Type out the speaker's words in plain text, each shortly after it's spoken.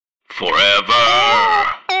Forever.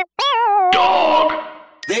 Dog.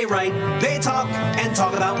 They write, they talk, and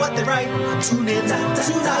talk about what they write. Tune in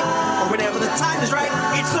tonight, or whenever the time is right.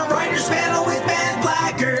 It's the Writers Panel with Ben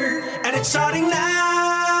Blacker, and it's starting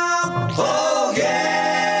now. Oh,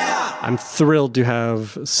 yeah! I'm thrilled to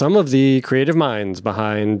have some of the creative minds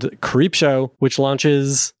behind Creepshow, which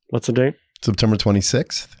launches, what's the date? September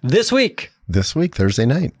 26th. This week. This week, Thursday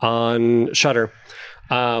night. On Shudder.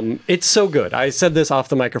 It's so good. I said this off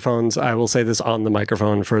the microphones. I will say this on the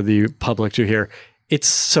microphone for the public to hear. It's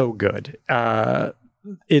so good.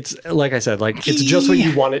 It's like I said, like it's just what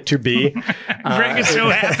you want it to be. Greg is so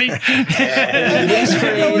happy.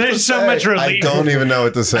 There's so much relief. I don't even know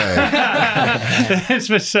what to say. It's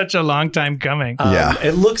been such a long time coming.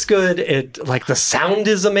 It looks good. It like the sound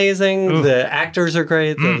is amazing. Ooh. The actors are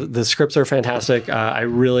great. The scripts are fantastic. I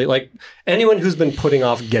really like anyone who's been putting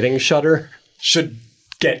off getting Shudder should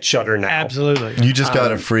get Shudder now. Absolutely. You just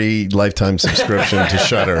got a free lifetime subscription to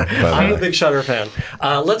Shudder. I'm a big Shudder fan.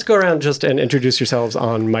 Let's go around just and introduce yourselves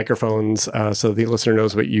on microphones so the listener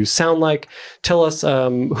knows what you sound like. Tell us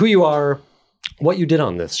who you are, what you did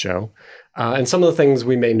on this show, and some of the things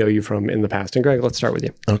we may know you from in the past. And Greg, let's start with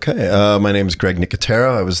you. Okay. My name is Greg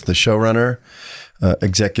Nicotero. I was the showrunner,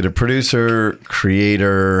 executive producer,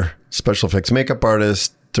 creator, special effects makeup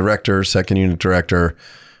artist, director, second unit director,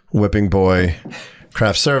 whipping boy,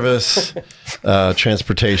 craft service,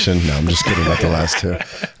 transportation. No, I'm just kidding about the last two.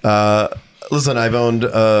 Listen, I've owned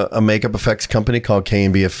a makeup effects company called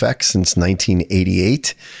K&B Effects since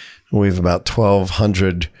 1988. We have about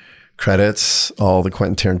 1,200 credits, all the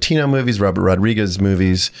Quentin Tarantino movies, Robert Rodriguez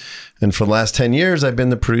movies. And for the last 10 years, I've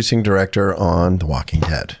been the producing director on The Walking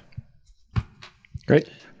Dead. Great.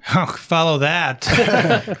 Oh, follow that.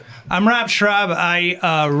 I'm Rob Schrab.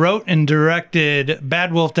 I wrote and directed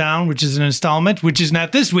Bad Wolf Down, which is an installment, which is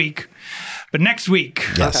not this week, but next week.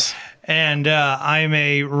 Yes. And I'm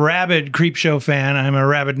a rabid Creepshow fan. I'm a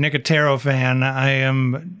rabid Nicotero fan. I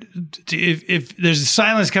am. If there's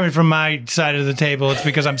silence coming from my side of the table, it's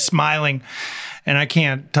because I'm smiling. And I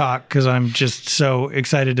can't talk because I'm just so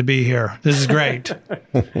excited to be here. This is great.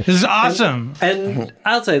 This is awesome. And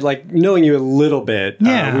I'll say, like, knowing you a little bit, we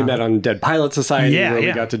met on Dead Pilot Society, where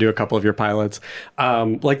we got to do a couple of your pilots.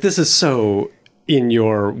 Like, this is so in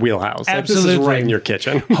your wheelhouse. Absolutely. Like, this is right in your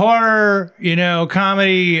kitchen. Horror,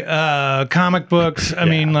 comedy, comic books. I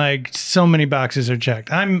mean, like, so many boxes are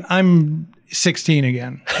checked. I'm 16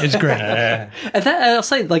 again. It's great. And I'll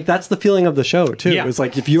say, like, that's the feeling of the show, too. Yeah. It's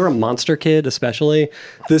like, if you're a monster kid, especially,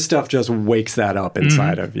 this stuff just wakes that up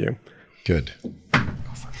inside of you. Good.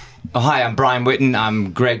 Oh, hi, I'm Brian Witten.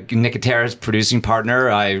 I'm Greg Nicotero's producing partner.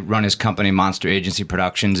 I run his company, Monster Agency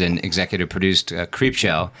Productions, and executive produced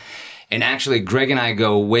Creepshow. And actually, Greg and I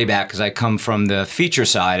go way back because I come from the feature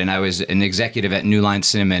side, and I was an executive at New Line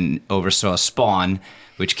Cinema and oversaw Spawn,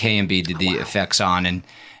 which K&B did the effects on.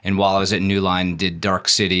 And while I was at New Line, did Dark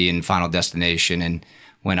City and Final Destination, and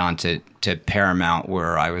went on to Paramount,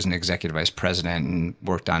 where I was an executive vice president and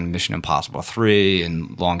worked on Mission Impossible 3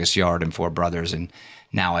 and Longest Yard and Four Brothers. And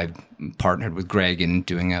now I've partnered with Greg in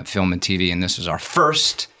doing a film and TV, and this is our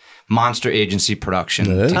first Monster Agency production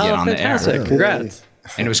to get on the air. Fantastic. Congrats.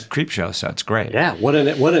 And it was Creepshow, so it's great. Yeah, what an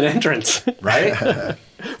entrance. Right?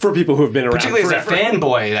 For people who have been around particularly forever. As a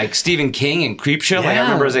fanboy, like Stephen King and Creepshow. Like I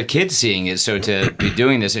remember as a kid seeing it, so to be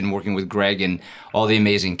doing this and working with Greg and all the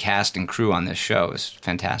amazing cast and crew on this show is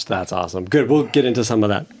fantastic. That's awesome. Good, we'll get into some of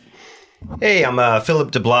that. Hey, I'm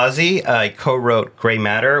Philip de Blasi. I co-wrote Gray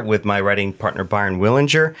Matter with my writing partner, Byron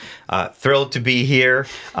Willinger. Thrilled to be here.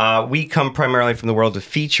 We come primarily from the world of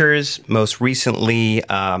features. Most recently,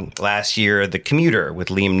 last year, The Commuter with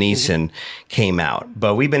Liam Neeson came out.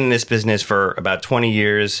 But we've been in this business for about 20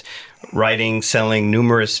 years, writing, selling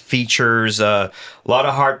numerous features, a lot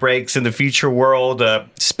of heartbreaks in the feature world,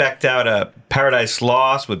 specced out Paradise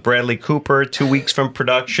Lost with Bradley Cooper 2 weeks from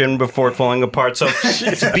production before falling apart. So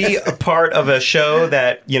to be a part of a show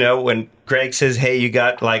that, when Greg says, hey, you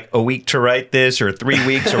got like a week to write this or 3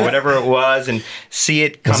 weeks or whatever it was, and see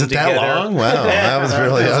it come together. Was it that long? Wow.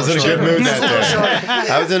 I was in a good mood that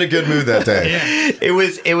day. I was in a good mood that day. Yeah.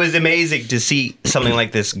 It was amazing to see something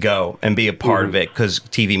like this go and be a part of it, because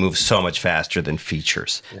TV moves so much faster than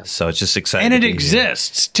features. Yeah. So it's just exciting. And it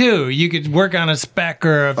exists too. You could work on a spec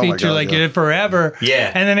or a feature it forever.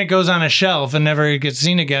 Yeah. And then it goes on a shelf and never gets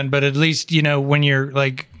seen again. But at least, when you're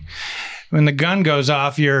like when the gun goes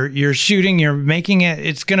off, you're shooting, you're making it.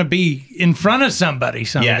 It's going to be in front of somebody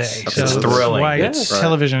someday. Yes, so it's thrilling. Why Yes.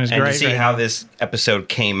 television is And great. to see how this episode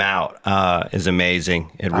came out is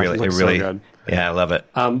amazing. It really, looks so good. yeah, I love it.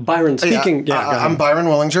 Byron, speaking, go ahead. I'm Byron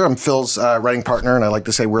Willinger. I'm Phil's writing partner, and I like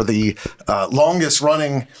to say we're the longest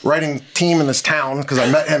running writing team in this town because I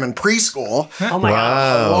met him in preschool. Oh my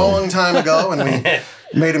God. A long time ago, and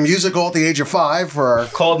we made a musical at the age of 5 for our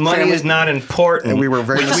Called Money family. Is Not Important. And we were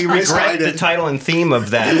very we regret the title and theme of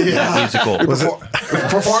that musical.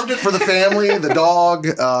 Performed it for the family, the dog.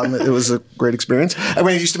 It was a great experience. And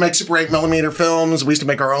we used to make Super 8mm films. We used to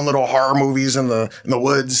make our own little horror movies in the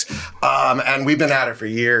woods. And we've been at it for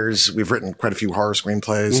years. We've written quite a few horror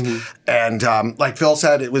screenplays. And like Phil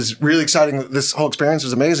said, it was really exciting. This whole experience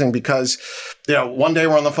was amazing because, one day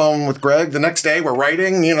we're on the phone with Greg. The next day we're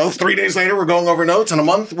writing. 3 days later we're going over notes. And a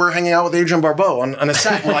month we're hanging out with Adrian Barbeau on a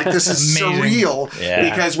set. We're like, this is surreal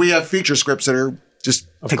because we have feature scripts that are just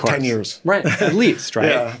take 10 years. Right, at least,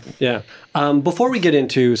 right? Yeah. Before we get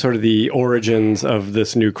into sort of the origins of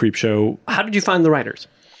this new Creep Show, how did you find the writers?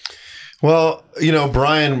 Well,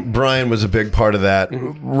 Brian was a big part of that.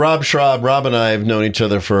 Rob and I have known each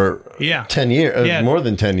other for 10 years, more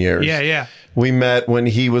than 10 years. Yeah. We met when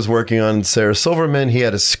he was working on Sarah Silverman. He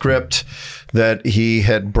had a script that he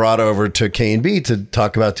had brought over to K&B to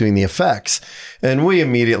talk about doing the effects. And we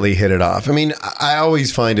immediately hit it off. I mean, I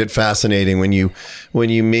always find it fascinating when you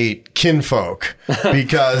meet kinfolk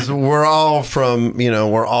because we're all from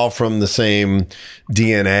the same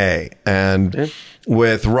DNA. And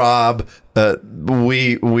with Rob,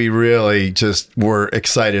 we really just were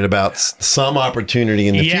excited about some opportunity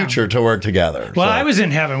in the future to work together. Well, I was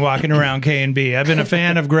in heaven walking around K&B. I've been a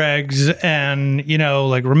fan of Greg's and,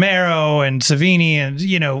 like Romero and Savini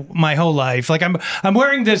and, my whole life. Like I'm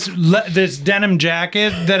wearing this denim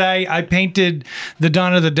jacket that I painted the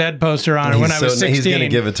Dawn of the Dead poster on when I was 16. He's going to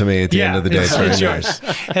give it to me at the end of the day. It's yours.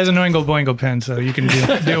 It has an Oingle Boingle pen, so you can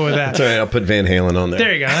deal with that. That's all right. I'll put Van Halen on there.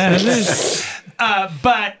 There you go.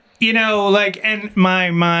 But and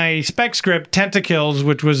my spec script, Tentacles,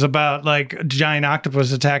 which was about like a giant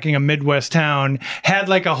octopus attacking a Midwest town, had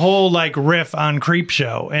like a whole like riff on Creep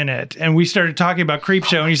Show in it. And we started talking about Creep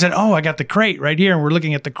Show, and he said, "Oh, I got the crate right here." And we're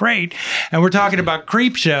looking at the crate, and we're talking about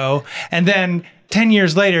Creep Show. And then 10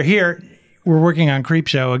 years later, here we're working on Creep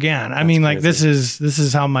Show again. I mean, like this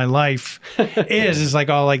is how my life is. It's like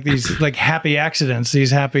all like these like happy accidents,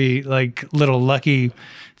 these happy like little lucky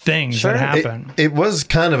things that happen. It was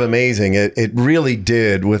kind of amazing. It really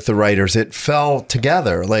did with the writers. It fell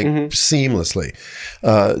together like seamlessly.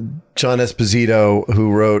 John Esposito,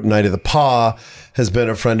 who wrote Night of the Paw, has been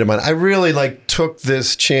a friend of mine. I really took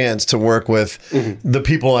this chance to work with the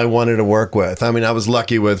people I wanted to work with. I mean, I was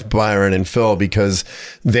lucky with Byron and Phil because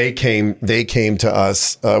they came to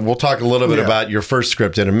us. We'll talk a little bit about your first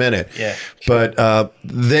script in a minute. Yeah. Sure. But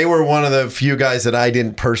they were one of the few guys that I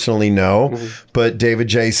didn't personally know. But David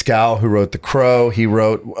J. Scow, who wrote The Crow, he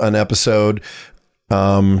wrote an episode.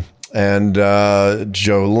 And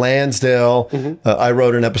Joe Lansdale. I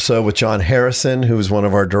wrote an episode with John Harrison, who was one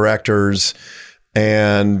of our directors,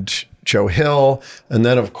 and Joe Hill. And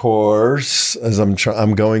then, of course, as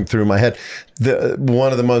I'm going through my head,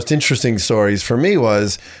 one of the most interesting stories for me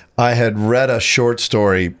was I had read a short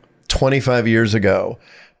story 25 years ago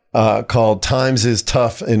called Times is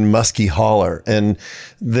Tough in Muskie Holler. And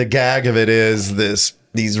the gag of it is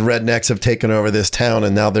these rednecks have taken over this town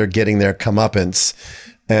and now they're getting their comeuppance.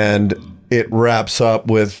 And it wraps up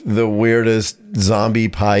with the weirdest zombie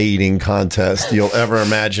pie eating contest you'll ever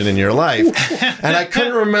imagine in your life. And I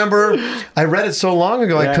couldn't remember. I read it so long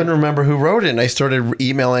ago, I couldn't remember who wrote it. And I started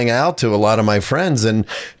emailing out to a lot of my friends. And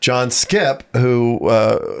John Skip, who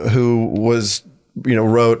was,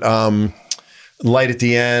 wrote Light at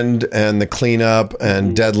the End and The Cleanup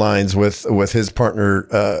and Deadlines with his partner,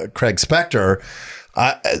 Craig Spector,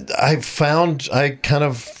 I kind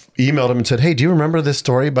of emailed him and said, "Hey, do you remember this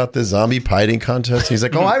story about the zombie pie eating contest?" He's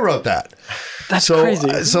like, "Oh, I wrote that." That's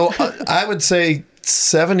crazy. So I would say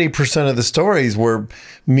 70% of the stories were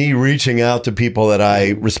me reaching out to people that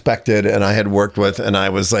I respected and I had worked with, and I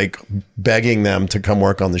was like begging them to come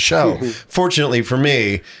work on the show. Fortunately for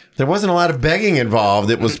me, there wasn't a lot of begging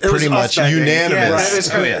involved. It was pretty much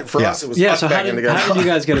unanimous. For us, it was so how did you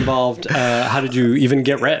guys get involved? How did you even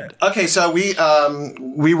get read? Okay, so we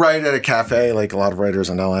write at a cafe, like a lot of writers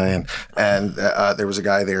in LA, and there was a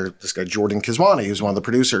guy there, this guy Jordan Kiswani, who's one of the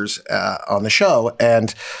producers on the show,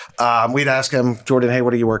 and we'd ask him, Jordan, hey,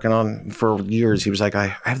 what are you working on? For years, he was like,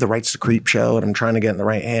 I have the rights to Creep Show, and I'm trying to get in the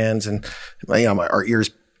right hands, and our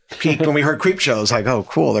ears peaked when we heard Creepshow. It was like, oh,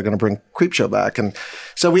 cool, they're going to bring Creepshow back. And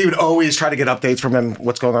so we would always try to get updates from him,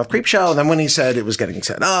 what's going on with Creepshow. And then when he said it was getting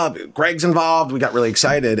set up, Greg's involved, we got really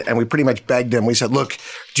excited. And we pretty much begged him. We said, look,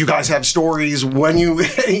 do you guys have stories? When you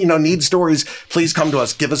need stories, please come to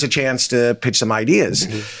us. Give us a chance to pitch some ideas.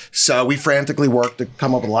 So we frantically worked to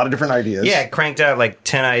come up with a lot of different ideas. Yeah, cranked out like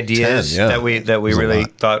 10 ideas that we really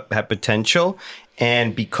thought had potential.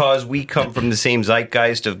 And because we come from the same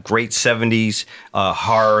zeitgeist of great 70s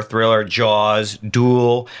horror, thriller, Jaws,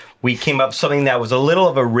 Duel, we came up with something that was a little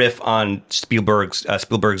of a riff on Spielberg's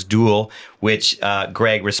Duel, which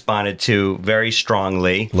Greg responded to very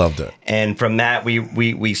strongly. Loved it. And from that,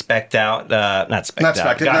 we spec'd out, not spec'd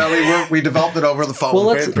out. No, we developed it over the phone. Well,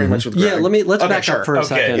 let's pretty much with Greg. let's back up for a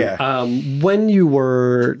second. Yeah. When you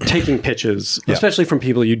were taking pitches, especially from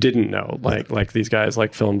people you didn't know, like these guys,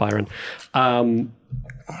 like Phil and Byron,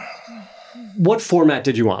 what format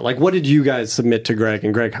did you want? Like, what did you guys submit to Greg?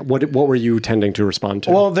 And Greg, what were you tending to respond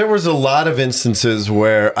to? Well, there was a lot of instances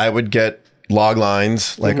where I would get log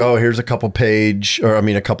lines, like, oh, here's a couple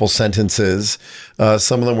sentences.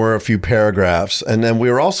 Some of them were a few paragraphs. And then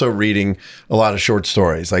we were also reading a lot of short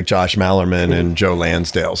stories, like Josh Mallerman and Joe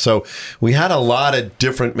Lansdale. So we had a lot of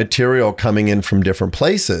different material coming in from different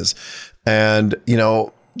places. And,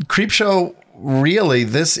 Creepshow, really,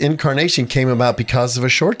 this incarnation came about because of a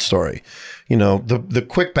short story. The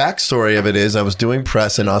quick backstory of it is I was doing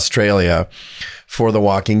press in Australia for The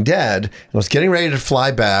Walking Dead. I was getting ready to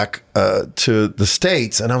fly back to the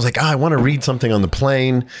States, and I was like, I want to read something on the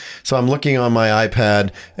plane. So I'm looking on my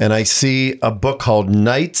iPad, and I see a book called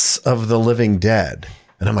Nights of the Living Dead.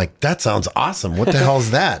 And I'm like, that sounds awesome. What the hell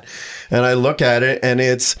is that? And I look at it, and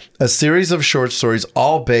it's a series of short stories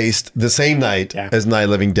all based the same night as Night of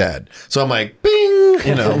the Living Dead. So I'm like, bing,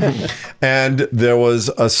 And there was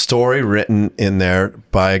a story written in there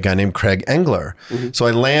by a guy named Craig Engler. So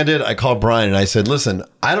I landed, I called Brian, and I said, listen,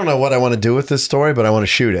 I don't know what I want to do with this story, but I want to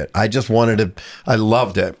shoot it. I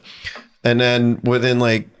loved it. And then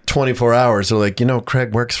within 24 hours, they're like,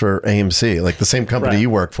 Craig works for AMC, like the same company you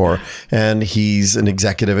work for, and he's an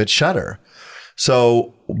executive at Shudder.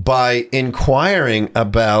 So by inquiring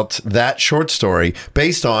about that short story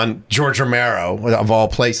based on George Romero, of all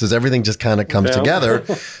places, everything just kind of comes together.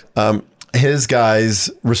 His guys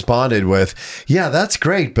responded with, yeah, that's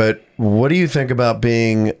great, but what do you think about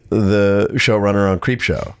being the showrunner on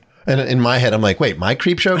Creepshow? And in my head, I'm like, wait, my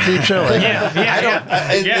Creepshow? Like,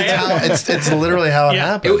 it's literally how it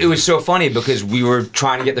happened. It was so funny because we were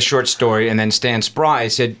trying to get the short story, and then Stan Spry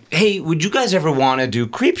said, hey, would you guys ever want to do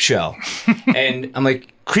Creepshow? And I'm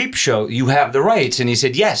like, Creepshow, you have the rights. And he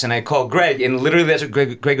said, yes. And I called Greg, and literally that's what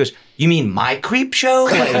Greg goes, you mean my Creepshow?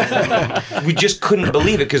 Like, we just couldn't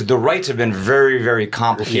believe it because the rights have been very, very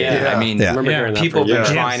complicated. I mean, people have been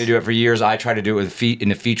trying to do it for years. I tried to do it in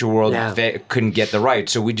the feature world. They couldn't get the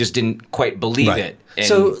rights. So we just didn't quite believe it.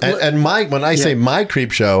 And when I say my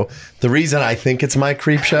Creepshow, the reason I think it's my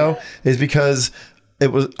Creepshow is because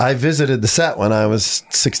I visited the set when I was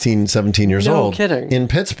 16, 17 years old in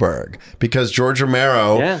Pittsburgh because George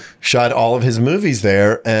Romero shot all of his movies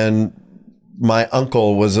there, and my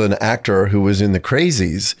uncle was an actor who was in the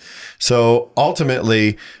Crazies. So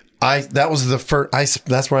ultimately, that's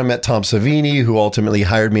where I met Tom Savini, who ultimately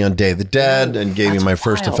hired me on Day of the Dead and gave me my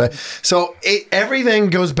first effect. So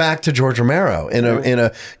everything goes back to George Romero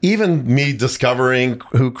even me discovering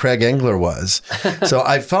who Craig Engler was. So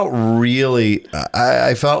I felt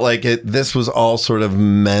I felt like this was all sort of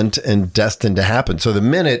meant and destined to happen. So the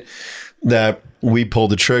minute that we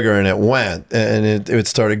pulled the trigger and it went and it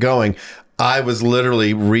started going, I was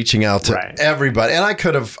literally reaching out to everybody, and I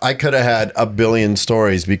could have had a billion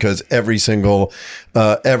stories because every single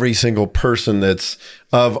person that's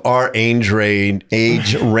of our age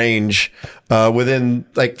range within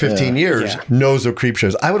 15 years knows of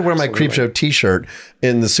Creepshows. I would wear my Creepshow T-shirt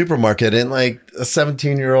in the supermarket, and a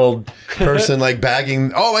 17-year-old person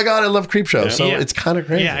bagging, "Oh my God, I love Creepshow!" So it's kind of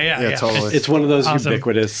crazy. Yeah, totally. It's one of those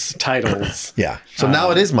ubiquitous titles. So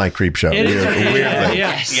now it is my Creepshow.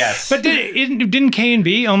 Yes. But didn't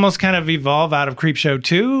K&B almost kind of evolve out of Creepshow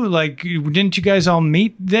 2? Didn't you guys all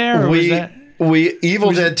meet there? Or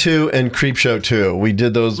Evil Dead 2 and Creepshow 2. We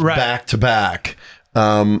did those back to back.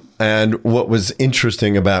 And what was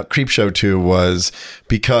interesting about Creepshow 2 was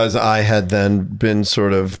because I had then been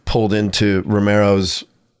sort of pulled into Romero's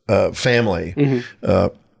family.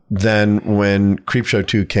 Then when Creepshow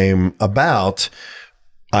 2 came about,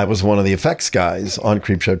 I was one of the effects guys on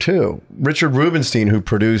Creepshow 2. Richard Rubenstein, who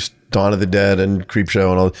produced Dawn of the Dead and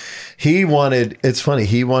Creepshow and all, he wanted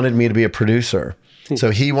me to be a producer.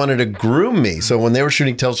 So he wanted to groom me. So when they were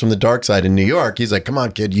shooting Tales from the Dark Side in New York, he's like, come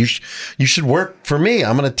on, kid, you should work for me.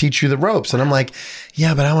 I'm going to teach you the ropes. And I'm like,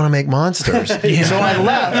 yeah, but I want to make monsters. So I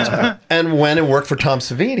left and went and worked for Tom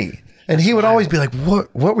Savini. And he would always be like,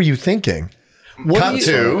 what were you thinking? Cut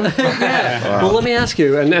to. Well, let me ask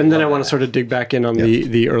you, and then I want to sort of dig back in on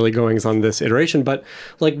the early goings on this iteration, but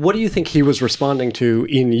like, what do you think he was responding to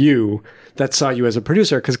in you that saw you as a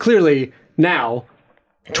producer? Because clearly now,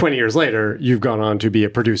 20 years later, you've gone on to be a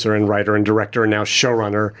producer and writer and director and now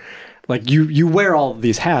showrunner. Like you wear all of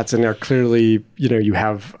these hats and are clearly, you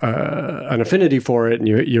have an affinity for it and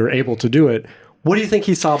you're able to do it. What do you think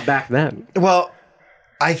he saw back then? Well,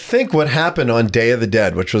 I think what happened on Day of the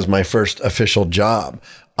Dead, which was my first official job,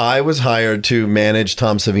 I was hired to manage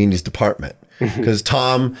Tom Savini's department because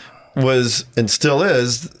Tom was and still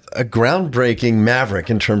is a groundbreaking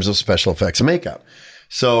maverick in terms of special effects and makeup.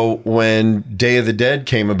 So when Day of the Dead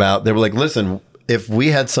came about, they were like, listen, if we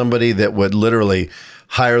had somebody that would literally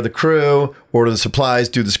hire the crew, order the supplies,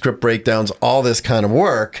 do the script breakdowns, all this kind of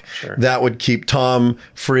work, that would keep Tom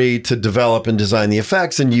free to develop and design the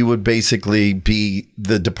effects, and you would basically be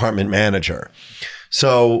the department manager.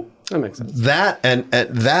 So that makes sense.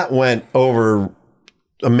 That went over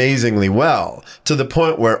amazingly well to the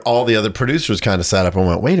point where all the other producers kind of sat up and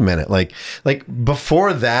went, wait a minute, like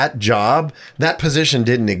before that job, that position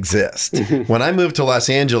didn't exist. When I moved to Los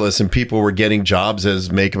Angeles and people were getting jobs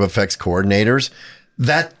as makeup effects coordinators,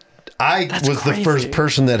 that's was crazy. The first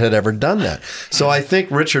person that had ever done that. So I think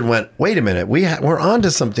Richard went, wait a minute, we're onto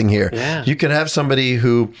something here. Yeah. You can have somebody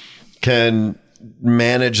who can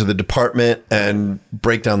manage the department and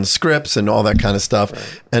break down the scripts and all that kind of stuff.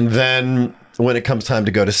 Right. And then when it comes time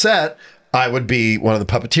to go to set, I would be one of the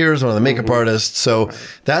puppeteers, one of the makeup artists. So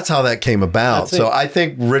that's how that came about. So I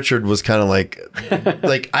think Richard was kind of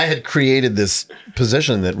like I had created this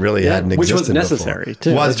position that really hadn't existed which was necessary before.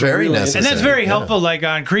 too. Was very necessary. And that's very helpful, like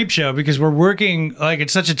on Creepshow, because we're working like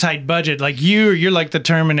it's such a tight budget. Like you're like the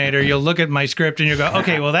Terminator. You'll look at my script and you'll go,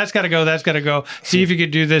 okay, well that's got to go. That's got to go. See if you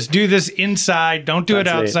could do this. Do this inside. Don't do it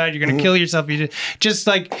outside. You're going to kill yourself. You just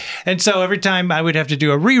like, and so every time I would have to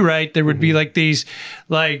do a rewrite, there would be like these,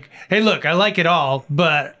 like, hey, look, I like it all,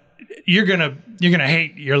 but you're gonna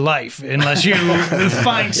hate your life unless you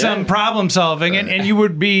find some problem solving, and you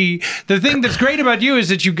would be. The thing that's great about you is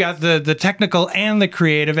that you got the technical and the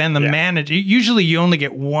creative and the manage. Usually, you only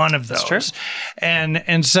get one of those, that's true.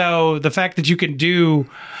 And so the fact that you can do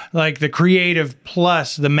like the creative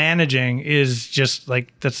plus the managing is just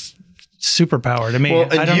like that's superpower to me. Well,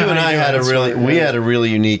 and you and I had a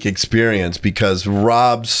really unique experience because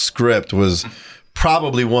Rob's script was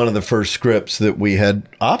probably one of the first scripts that we had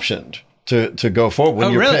optioned to go forward.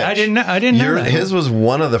 Oh, really? I didn't know that. His was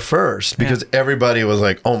one of the first because everybody was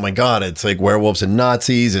like, "Oh my god, it's like werewolves and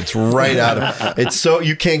Nazis. It's right out of it's so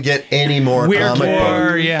you can't get any more Weird comic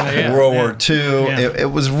War, book. World War II. Yeah.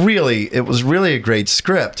 It was really a great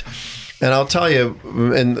script." And I'll tell you,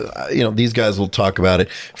 and these guys will talk about it.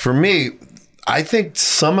 For me, I think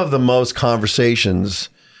some of the most conversations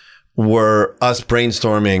were us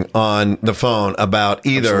brainstorming on the phone about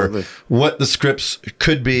either what the scripts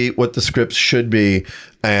could be, what the scripts should be,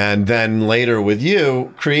 and then later with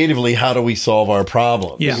you, creatively, how do we solve our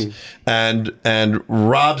problems? Yeah. And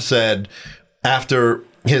Rob said after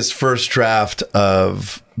his first draft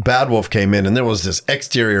of Bad Wolf came in, and there was this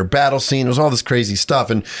exterior battle scene. There was all this crazy stuff,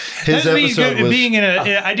 and his episode was being in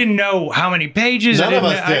a. I didn't know how many pages. None of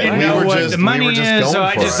us did. I didn't know what the money is, so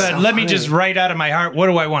I just said, "Let me just write out of my heart. What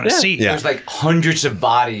do I want to see?" Yeah. There's like hundreds of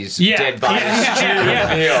bodies, dead bodies.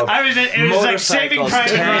 It was like Saving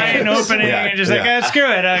Private Ryan opening, and just like screw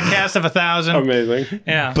it, a cast of 1,000. Amazing.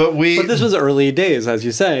 Yeah, but this was early days, as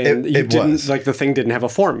you say. And you didn't was. like the thing didn't have a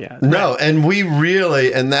form yet. No, and we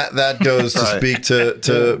really, and that goes to speak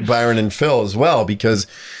to Byron and Phil as well, because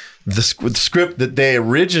the script that they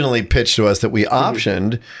originally pitched to us that we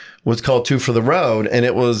optioned was called Two for the Road, and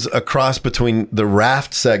it was a cross between the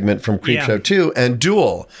Raft segment from Creepshow 2 and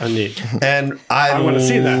Duel. And I want to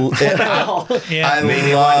see that. I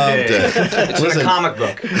loved it. It's like a comic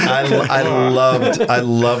book. I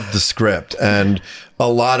loved the script, and a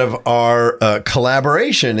lot of our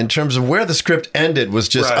collaboration in terms of where the script ended was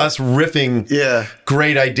just us riffing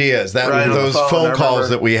great ideas. Those phone calls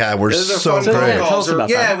that we had were so great. Tell us about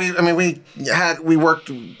that. We worked,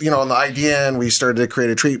 on the idea, and we started to create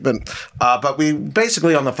a treatment. But we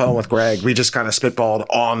basically on the phone with Greg, we just kind of spitballed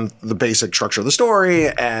on the basic structure of the story,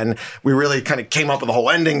 and we really kind of came up with the whole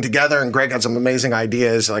ending together. And Greg had some amazing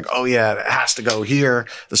ideas, like, oh yeah, it has to go here,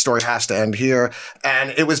 the story has to end here, and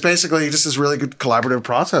it was basically just this really good collaborative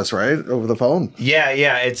process, right, over the phone. Yeah.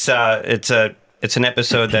 It's a it's an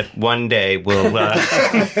episode that one day will.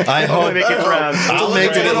 I hope make it round. We'll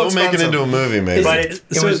make it into a movie, maybe. But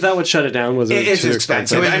is that what shut it down? Was it It's too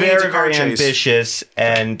expensive. It was I mean, it's a very, car very chase. ambitious,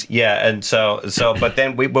 and but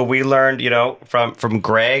then we learned, from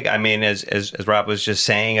Greg. I mean, as Rob was just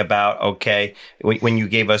saying about, okay, when you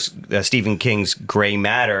gave us Stephen King's Gray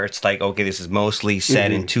Matter, it's like, okay, this is mostly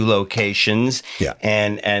set in 2 locations,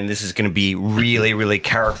 and this is going to be really, really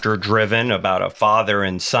character driven about a father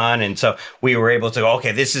and son, and so we were able to go,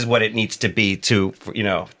 okay, this is what it needs to be to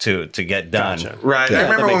get done. Gotcha. Right. Yeah, I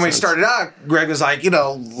remember that when we makes sense. started out, Greg was like,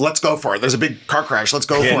 let's go for it. There's a big car crash. Let's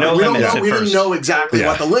go for no it. We limits at didn't first. know exactly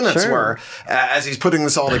what the limits Sure. were as he's putting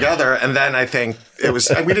this all together. And then I think it was,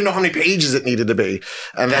 and we didn't know how many pages it needed to be.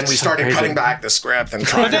 And then we started cutting back the script and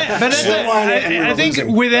trying I think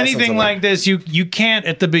with anything like this, you can't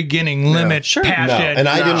at the beginning limit passion. And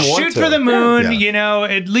I didn't want Shoot to. for the moon. Yeah.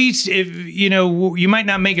 At least if you might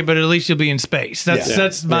not make it, but at least you'll be in space.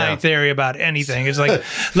 That's my theory about anything. It's like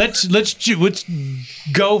let's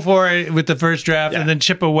go for it with the first draft and then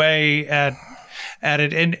chip away at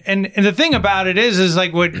it. And the thing about it is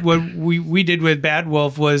like what we did with Bad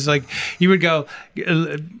Wolf was like you would go.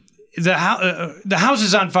 The house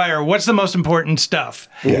is on fire. What's the most important stuff?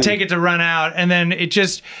 Take it to run out, and then it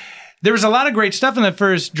just. There was a lot of great stuff in the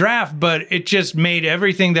first draft, but it just made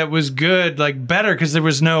everything that was good like better because there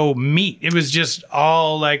was no meat. It was just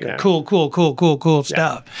all like cool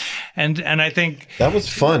stuff, and I think that was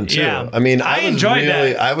fun too. Yeah. I mean, I enjoyed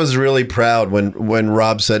that. I was really proud when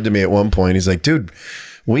Rob said to me at one point, he's like, "Dude,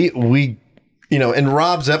 we." And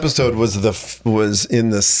Rob's episode was in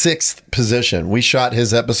the 6th position. We shot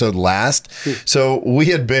his episode last, so we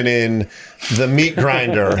had been in the meat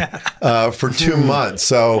grinder for 2 months.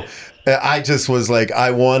 So I just was like, I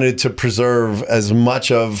wanted to preserve as much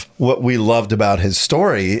of what we loved about his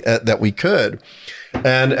story that we could.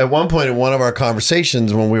 And at one point in one of our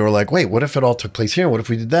conversations, when we were like, "Wait, what if it all took place here? What if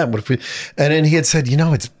we did that? What if we?" And then he had said,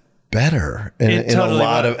 "It's better in a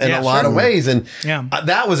lot of ways." And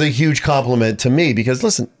that was a huge compliment to me because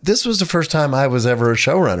listen, this was the first time I was ever a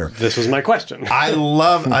showrunner. This was my question. I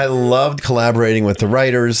loved collaborating with the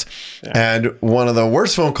writers, and one of the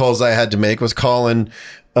worst phone calls I had to make was calling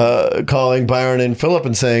Byron and Philip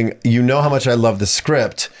and saying, how much I love the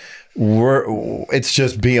script. It's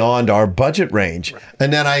just beyond our budget range.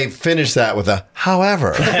 And then I finished that with a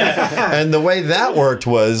however. And the way that worked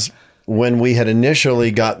was when we had initially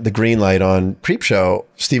got the green light on Creepshow,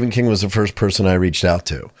 Stephen King was the first person I reached out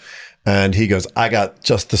to. And he goes, "I got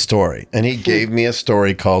just the story." And he gave me a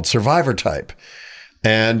story called Survivor Type.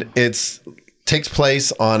 And takes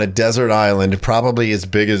place on a desert island, probably as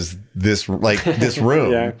big as this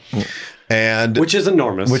room. And which is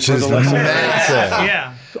enormous. Which is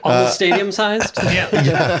massive. Almost stadium sized.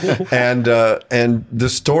 And the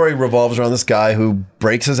story revolves around this guy who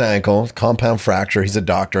breaks his ankle, compound fracture. He's a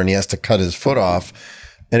doctor and he has to cut his foot off,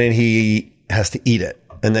 and then he has to eat it.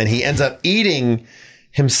 And then he ends up eating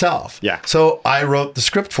himself. Yeah. So I wrote the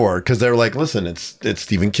script for it because they were like, "Listen, it's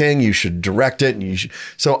Stephen King. You should direct it."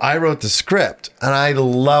 So I wrote the script, and I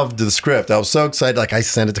loved the script. I was so excited. Like I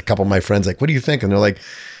sent it to a couple of my friends. Like, "What do you think?" And they're like,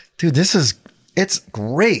 "Dude, it's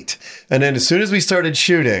great." And then as soon as we started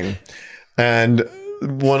shooting, and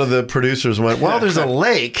one of the producers went, "Well, there's a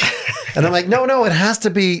lake." And I'm like, no, it has to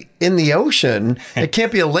be in the ocean. It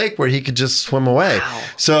can't be a lake where he could just swim away. Wow.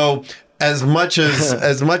 So as much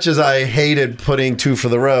as I hated putting Two for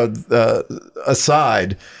the Road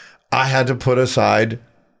aside, I had to put aside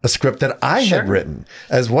a script that I had written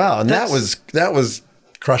as well. And that was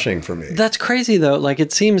crushing for me. That's crazy though. Like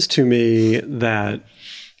it seems to me that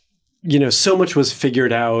so much was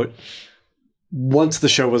figured out once the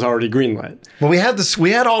show was already greenlit. Well, we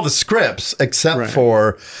had all the scripts except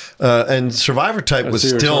for, and Survivor Type was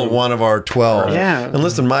still one of our 12. Yeah. And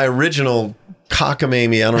listen, my original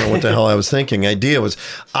cockamamie, I don't know what the hell I was thinking, idea was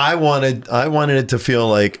I wanted it to feel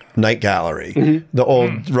like Night Gallery, the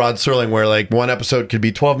old Rod Serling, where like one episode could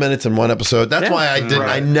be 12 minutes and one episode. That's why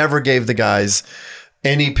I never gave the guys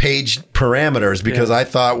any page parameters because I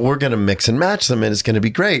thought we're going to mix and match them and it's going to be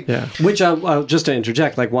great. Yeah. Which just to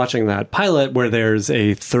interject, like watching that pilot where there's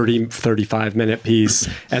a 35 minute piece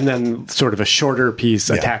and then sort of a shorter piece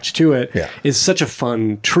attached to it is such a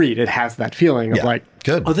fun treat. It has that feeling of like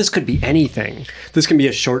Good. oh, this could be anything. This can be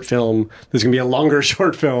a short film. This can be a longer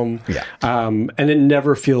short film. Yeah. And it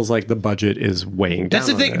never feels like the budget is weighing down. That's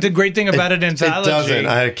the on thing. it. The great thing about an anthology. It doesn't.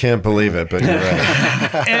 I can't believe it, but you're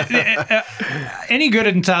right. Any good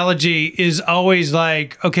anthology is always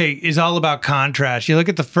like, okay, is all about contrast. You look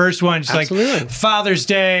at the first one, it's Absolutely. like Father's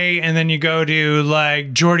Day, and then you go to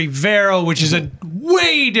like Jordy Verrill, which is a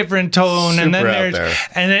way different tone, and then Super out there's there.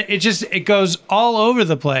 and it goes all over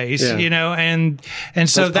the place, Yeah. you know, and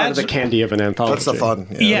so That's part of the candy of an anthology. That's the fun.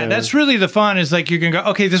 yeah, that's really the fun. Is like you're gonna go,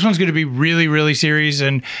 okay, this one's gonna be really, really serious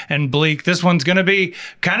and bleak. This one's gonna be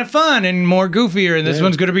kind of fun and more goofier, and this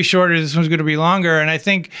one's gonna be shorter. This one's gonna be longer. And I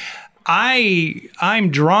think I'm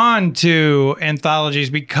drawn to anthologies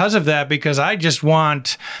because of that, because I just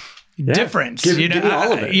want difference. Give you know, me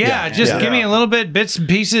all of it. Just give me a little bit, bits and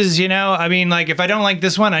pieces. You know, I mean, like if I don't like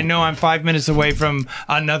this one, I know I'm 5 minutes away from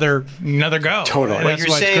another go. Totally. And What that's you're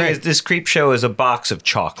why it's saying great. is this creep show is a box of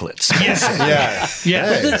chocolates. Yes.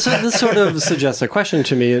 Yeah. Yeah. So this sort of suggests a question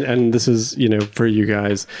to me, and this is, for you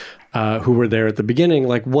guys who were there at the beginning.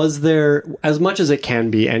 Like, was there, as much as it can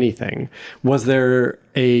be anything, was there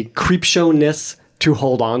a creep show-ness to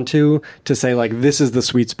hold on to say, like, this is the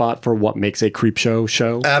sweet spot for what makes a creep show?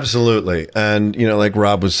 Absolutely. And, like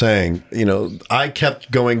Rob was saying, I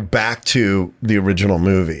kept going back to the original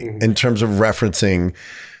movie in terms of referencing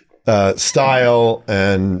style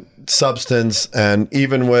and substance. And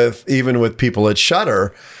even with people at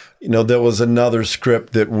Shudder, there was another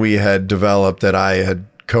script that we had developed that I had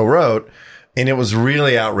co-wrote, and it was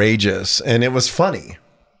really outrageous and it was funny.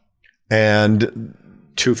 And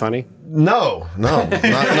Too funny? No, not look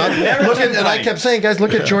at, and I kept saying, guys,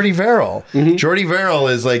 look at Jordy Verrill. Jordy Verrill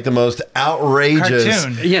is like the most outrageous.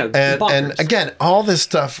 Cartoon. Yeah, and bonkers. again, all this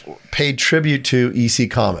stuff paid tribute to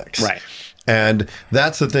EC Comics. Right. And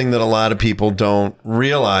that's the thing that a lot of people don't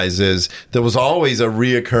realize is there was always a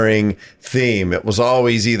reoccurring theme. It was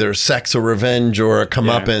always either sex or revenge or a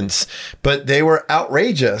comeuppance, but they were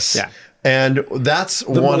outrageous. Yeah. And that's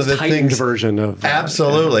The one most of the heightened things. version of that.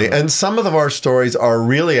 Absolutely. And some of our stories are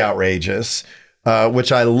really outrageous,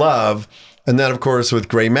 which I love. And then, of course, with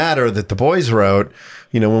Gray Matter that the boys wrote,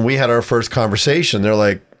 when we had our first conversation, they're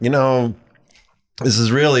like, this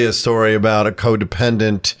is really a story about a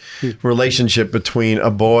codependent relationship between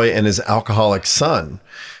a boy and his alcoholic son.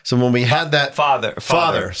 So when we had that Father.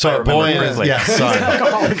 So a boy and his son.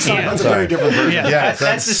 That's a very different version. Yeah,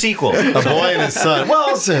 That's the sequel. a boy and his son.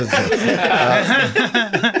 Well,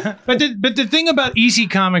 But the thing about EC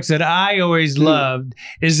Comics that I always loved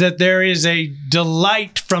is that there is a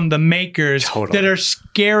delight from the makers that are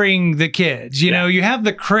scaring the kids. You know, you have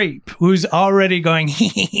the creep who's already going,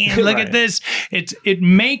 look at this. It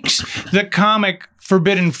makes the comic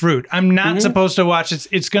forbidden fruit. I'm not supposed to watch it.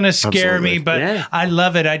 It's going to scare me, but I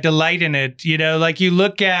love it. I delight in it. Like you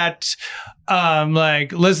look at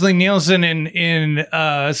like Leslie Nielsen in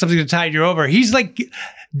Something to Tide You Over. He's like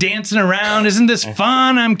dancing around. Isn't this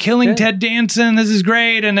fun? I'm killing Ted Danson. This is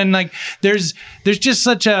great. And then like there's just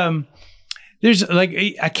such a there's like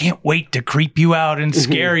I can't wait to creep you out and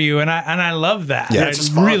scare you, and I love that. Yeah, I it's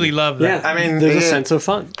just fun. really love that. Yeah, I mean, there's a sense of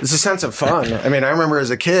fun. It's a sense of fun. I mean, I remember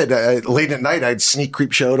as a kid, late at night, I'd sneak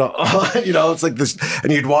creep show to, it's like this,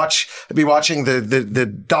 and I'd be watching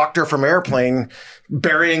the doctor from Airplane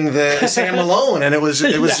burying the Sam Malone, and it was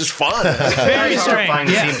just fun. Very strange. Find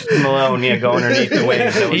Steve Malone, going underneath the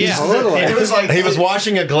waves. It was like he was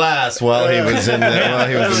washing a glass while he was in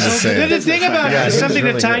the sand. The thing about Something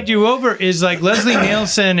really That Tied You Over is like Leslie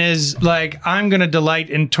Nielsen is like, I'm going to delight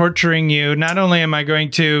in torturing you. Not only am I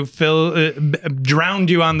going to drown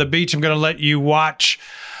you on the beach, I'm going to let you watch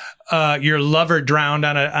your lover drowned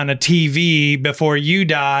on a TV before you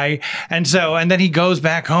die. And then he goes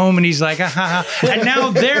back home and he's like, and now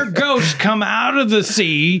their ghosts come out of the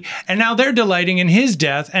sea and now they're delighting in his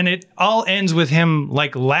death. And it all ends with him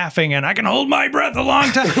like laughing and I can hold my breath a long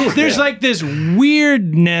time. There's like this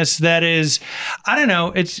weirdness that is, I don't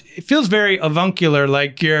know. It feels very avuncular.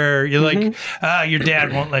 Like you're like, your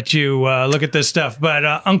dad won't let you look at this stuff, but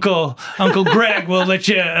Uncle Greg will let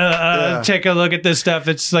you take a look at this stuff.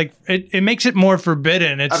 It's like, it makes it more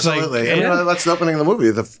forbidden. It's absolutely. like That's the opening of the movie,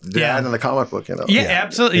 the dad in the comic book. Yeah,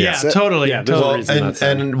 absolutely. Yeah, totally. Yeah, there's a Well, reason that's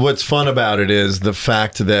and what's fun about it is the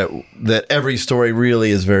fact that every story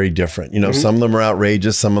really is very different. Some of them are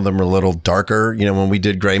outrageous, some of them are a little darker. When we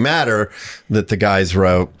did Gray Matter that the guys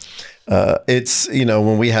wrote, it's,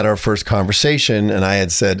 when we had our first conversation and I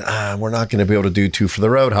had said, we're not going to be able to do Two for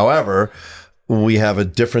the Road. However, we have a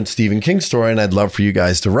different Stephen King story and I'd love for you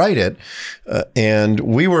guys to write it. And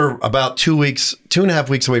we were about 2.5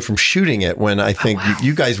 weeks away from shooting it when I think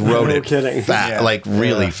you guys wrote No it kidding.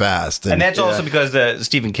 really fast. And that's also because the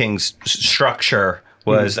Stephen King's structure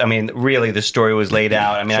was, I mean, really the story was laid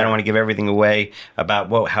out. I mean, I don't want to give everything away about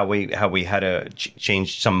how we had to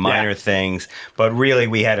change some minor things, but really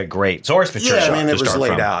we had a great source material. Yeah, I mean, it was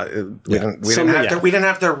laid out. We didn't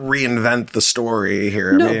have to reinvent the story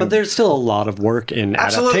here. No, I mean, but there's still a lot of work in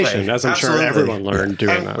adaptation, as I'm sure everyone learned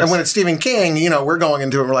doing this. And when it's Stephen King, we're going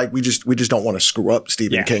into it, we're like, we just don't want to screw up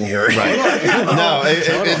Stephen King here. Right. No,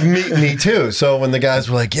 me too. So when the guys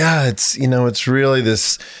were like, yeah, it's really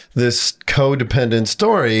this codependent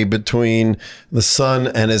story between the son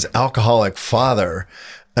and his alcoholic father.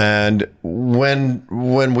 And when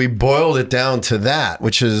we boiled it down to that,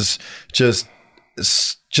 which is just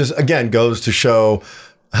again goes to show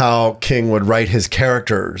how King would write his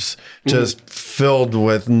characters, just filled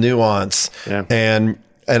with nuance. Yeah. And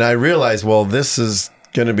I realized, well, this is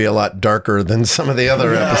going to be a lot darker than some of the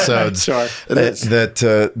other episodes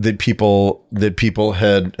that people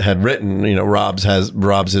had written. Rob's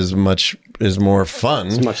is more fun.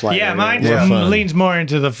 It's much lighter. Yeah, mine leans more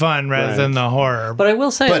into the fun rather than the horror. But I will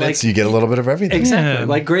say, you get a little bit of everything. Exactly. Yeah.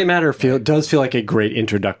 Like Gray Matter does feel like a great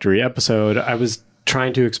introductory episode. I was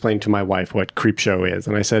trying to explain to my wife what Creepshow is,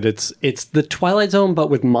 and I said it's the Twilight Zone but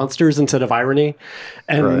with monsters instead of irony.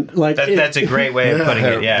 And that's a great way of putting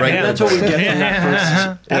it. Yeah, right. And that's what we get from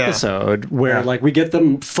that first episode, where we get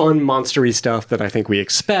the fun monstery stuff that I think we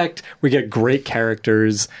expect. We get great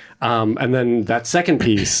characters, and then that second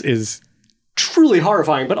piece is truly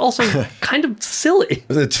horrifying, but also kind of silly.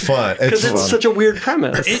 It's fun because it's such a weird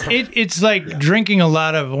premise. It's like drinking a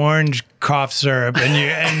lot of orange cough syrup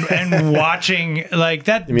and watching like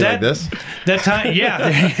that. You mean like this? That time,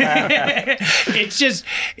 yeah. It's just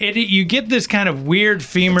you get this kind of weird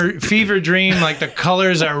fever dream. Like the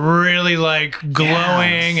colors are really like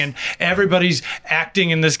glowing, and everybody's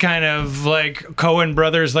acting in this kind of like Coen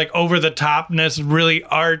Brothers like over the topness, really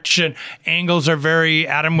arch, and angles are very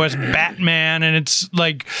Adam West Batman, and it's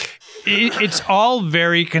like. It's all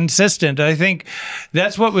very consistent. I think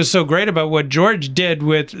that's what was so great about what George did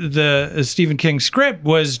with the Stephen King script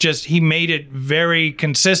was just he made it very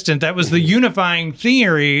consistent. That was the unifying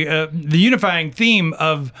theory, the unifying theme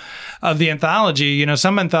of the anthology.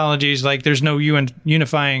 Some anthologies like there's no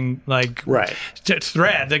unifying like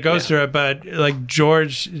thread that goes through it, but like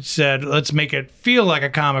George said, let's make it feel like a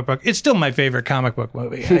comic book. It's still my favorite comic book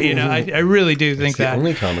movie. I really do think it's the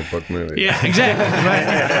only comic book movie. Yeah, exactly.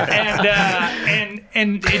 Right.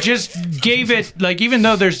 And it just gave it like even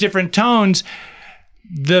though there's different tones,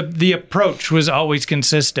 the approach was always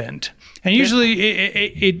consistent. And usually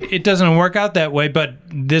it doesn't work out that way, but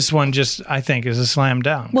this one just I think is a slam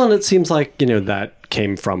dunk. Well, and it seems like that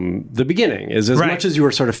came from the beginning. Is as much as you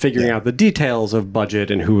were sort of figuring out the details of budget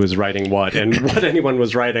and who was writing what and what anyone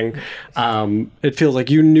was writing, it feels like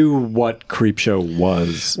you knew what Creepshow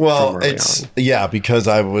was. Well, because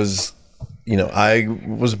I was. I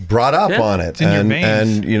was brought up on it, and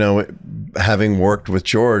having worked with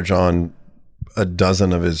George on a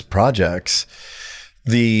dozen of his projects,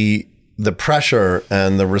 the pressure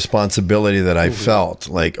and the responsibility that I felt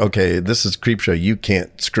like, okay, this is Creepshow, you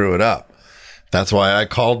can't screw it up. That's why I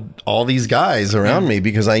called all these guys around me,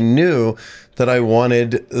 because I knew that I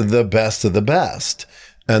wanted the best of the best.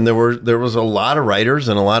 And there was a lot of writers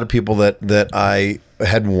and a lot of people that I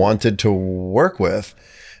had wanted to work with.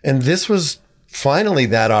 And this was finally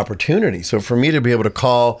that opportunity. So for me to be able to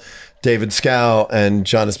call David Scow and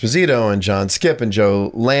John Esposito and John Skip and Joe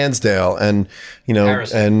Lansdale and,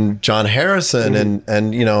 and John Harrison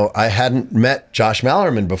and I hadn't met Josh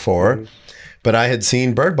Mallerman before, but I had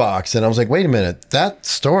seen Bird Box and I was like, wait a minute, that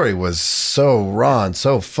story was so raw and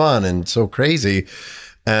so fun and so crazy.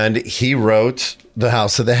 And he wrote The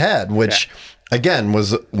House of the Head, which again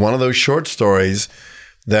was one of those short stories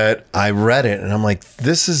that I read it and I'm like,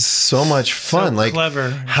 this is so much fun. So like,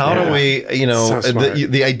 clever. How do we,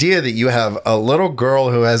 the idea that you have a little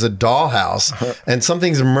girl who has a dollhouse and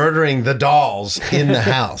something's murdering the dolls in the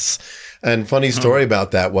house. And funny story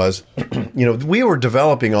about that was, we were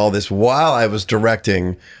developing all this while I was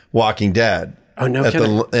directing Walking Dead. Oh, no at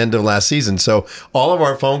kidding. The end of last season. So all of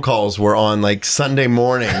our phone calls were on like Sunday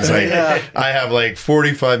mornings. Like I have like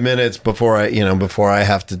 45 minutes before I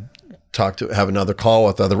have to have another call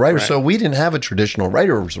with other writers. Right. So we didn't have a traditional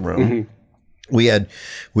writer's room. We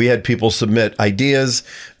had people submit ideas,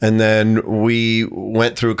 and then we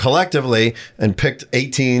went through collectively and picked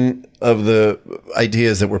 18 of the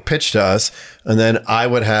ideas that were pitched to us. And then I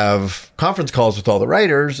would have conference calls with all the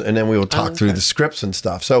writers, and then we would talk through the scripts and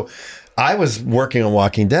stuff. So I was working on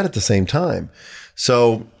Walking Dead at the same time.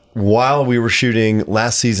 So while we were shooting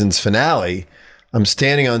last season's finale, I'm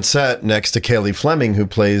standing on set next to Kaylee Fleming, who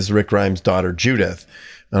plays Rick Grimes' daughter, Judith.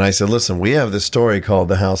 And I said, listen, we have this story called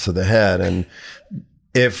The House of the Head. And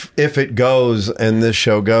if it goes and this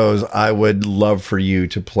show goes, I would love for you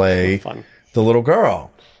to play the little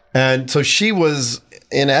girl. And so she was,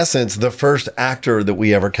 in essence, the first actor that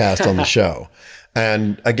we ever cast on the show.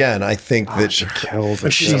 And again, I think that she kills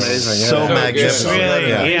it. she's amazing, so yeah. magnificent. Really,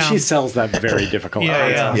 Yeah. yeah. She sells that very difficult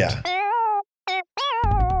Yeah, part. Yeah.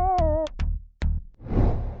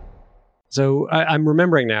 So I'm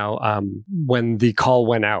remembering now when the call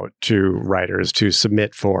went out to writers to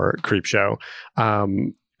submit for Creepshow.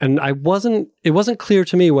 And it wasn't clear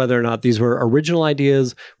to me whether or not these were original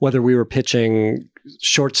ideas, whether we were pitching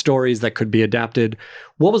short stories that could be adapted.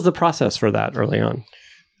 What was the process for that early on?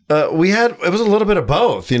 It was a little bit of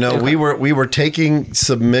both. You know, we were taking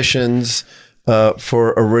submissions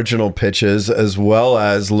for original pitches as well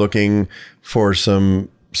as looking for some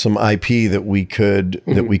IP that we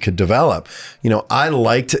could develop. You know, I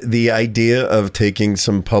liked the idea of taking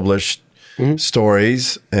some published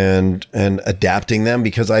stories and adapting them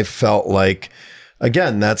because I felt like,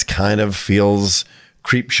 again, that's kind of feels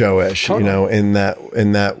Creepshow-ish, you know, in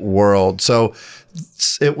that world. So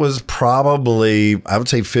it was probably, I would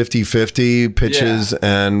say 50-50 pitches,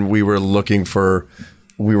 and we were looking for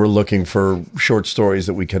short stories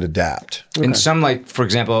that we could adapt. And some, like, for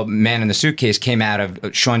example, Man in the Suitcase came out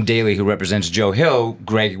of Sean Daly, who represents Joe Hill.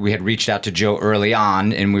 Greg, we had reached out to Joe early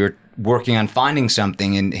on, and we were working on finding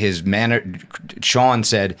something. And Sean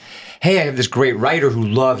said, hey, I have this great writer who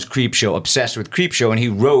loves Creepshow, obsessed with Creepshow, and he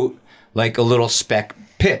wrote like a little spec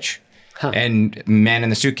pitch. And Man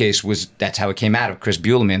in the Suitcase that's how it came out of. Chris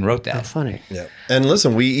Buehlman wrote that. How funny. Yeah. And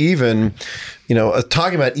listen, we even, you know,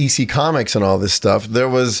 talking about EC Comics and all this stuff, there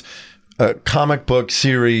was a comic book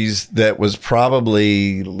series that was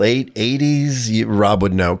probably late 80s, Rob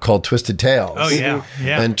would know, called Twisted Tales. Oh, yeah.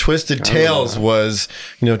 Yeah. And Twisted Tales was,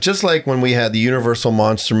 you know, just like when we had the Universal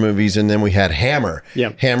monster movies and then we had Hammer.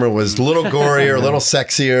 Yep. Hammer was a little gorier, a little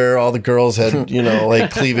sexier. All the girls had, you know,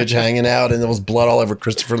 like cleavage hanging out, and there was blood all over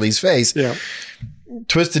Christopher Lee's face. Yeah.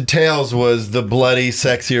 Twisted Tales was the bloody,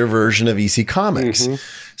 sexier version of EC Comics.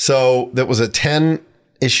 So that was a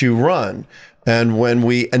 10-issue run. And when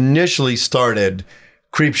we initially started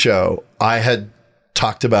Creepshow, I had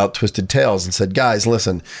talked about Twisted Tales and said, guys,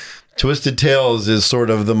 listen, Twisted Tales is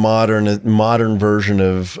sort of the modern version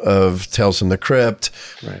of Tales from the Crypt.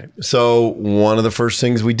 Right. So one of the first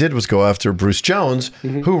things we did was go after Bruce Jones,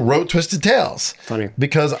 who wrote Twisted Tales. Funny.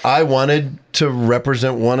 Because I wanted to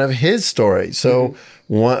represent one of his stories. So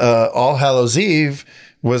All Hallows Eve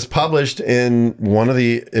was published in one of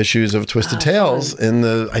the issues of Twisted Tales in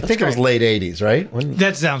I think it was late 80s, right?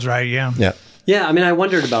 That sounds right, yeah. Yeah. Yeah, I mean, I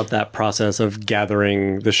wondered about that process of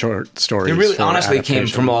gathering the short stories. It really for honestly came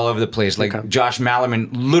adaptation. from all over the place. Like Josh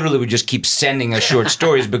Mallerman literally would just keep sending us short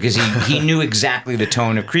stories because he knew exactly the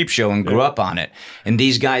tone of Creepshow and grew up on it. And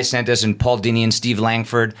these guys sent us, and Paul Dini and Steve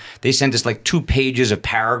Langford, they sent us like 2 pages of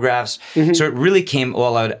paragraphs. So it really came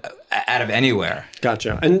all out of anywhere.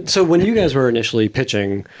 Gotcha. And so when you guys were initially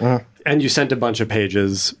pitching and you sent a bunch of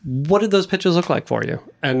pages, what did those pitches look like for you?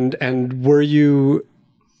 And were you...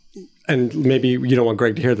 And maybe you don't want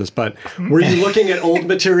Greg to hear this, but were you looking at old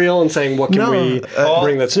material and saying, what can we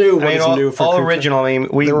bring that's new? What is new for all Creepshow? original. I mean,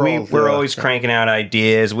 we're always cranking out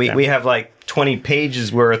ideas. We have like 20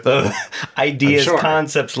 pages worth of ideas, sure.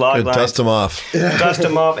 concepts, log lines. Dust them off. Dust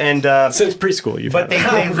them off, and Since preschool, you've but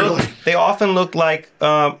had it. they often look like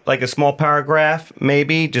a small paragraph,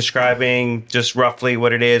 maybe describing just roughly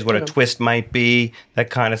what it is, what a twist might be, that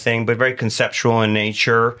kind of thing. But very conceptual in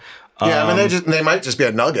nature. Yeah, I mean, they might just be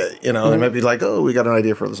a nugget, you know. They might be like, oh, we got an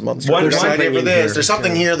idea for this monster. There's an idea for this. There's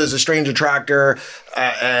something here. There's a strange attractor,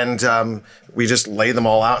 and we just lay them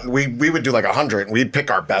all out. And we would do like 100, and we'd pick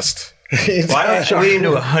our best. We didn't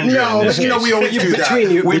do 100. No, but you know, we always do that.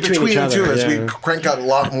 Between each the other, two of us, yeah. we crank out a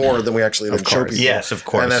lot more than we actually then show people. Yes, of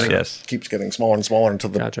course. And then Yes. it keeps getting smaller and smaller until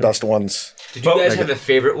the Gotcha. best ones. Did you guys have a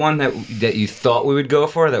favorite one that you thought we would go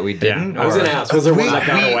for that we didn't? I was going to ask, was there one that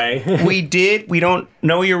got away? We did. We don't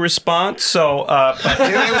know your response, so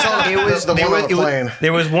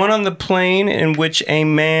there was one on the plane in which a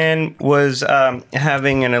man was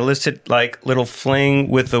having an illicit like little fling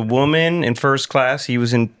with a woman in first class. He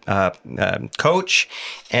was in coach,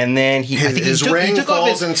 and then His ring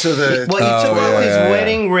falls into the... Well, he took off his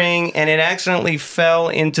wedding ring, and it accidentally fell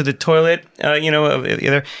into the toilet.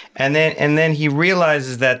 And then he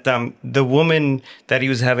realizes that the woman that he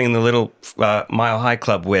was having the little Mile High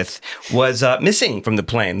Club with was missing from the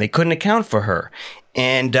plane. They couldn't account for her.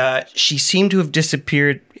 and she seemed to have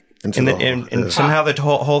disappeared. And somehow the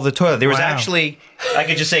hole of the toilet. There was actually, I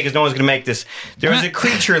could just say because no one's going to make this. There was a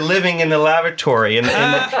creature living in the lavatory in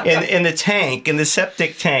the tank, in the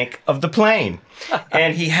septic tank of the plane,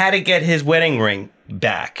 and he had to get his wedding ring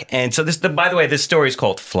back. And so by the way, this story is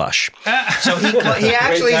called Flush. So he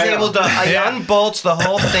actually is able to he unbolts the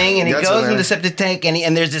whole thing, and he goes in the septic tank,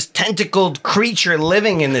 and there's this tentacled creature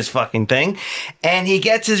living in this fucking thing, and he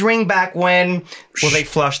gets his ring back when they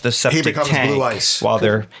flush the septic tank. He becomes blue ice while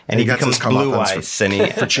they're he becomes blue ice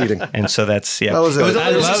for cheating. And so that's That was it. I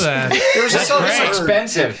love that. It was so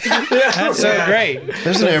expensive. That's so great.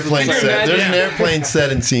 There's an airplane set. There's an airplane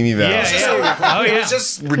set in Simi Valley. Yeah. It's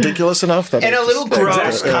just ridiculous enough that and a little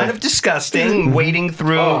gross, kind of disgusting, wading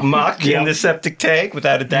through muck in the septic tank,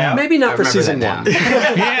 without a doubt. Maybe not for season 1.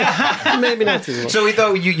 Maybe not season 1. So we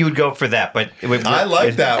thought you would go for that, but I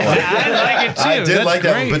like that one. I like it too. I did like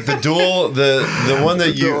that one, but the duel, the one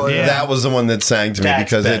that that was the one that sang to me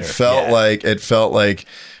because better. it felt like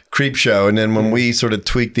Creep Show, and then when we sort of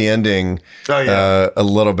tweaked the ending a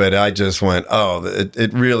little bit, I just went,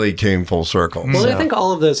 it really came full circle. Well, I think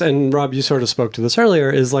all of this, and Rob, you sort of spoke to this earlier,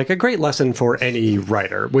 is like a great lesson for any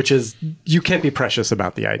writer, which is you can't be precious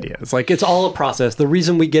about the ideas. Like, it's all a process. The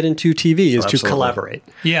reason we get into TV is to collaborate.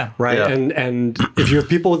 Yeah. Right? Yeah. And if you have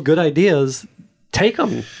people with good ideas, take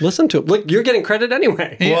them, listen to them. Look, you're getting credit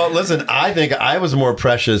anyway. Well, listen, I think I was more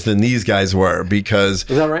precious than these guys were because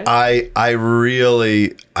is that right? I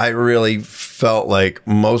really felt like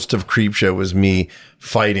most of Creepshow was me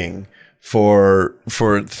fighting for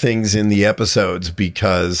things in the episodes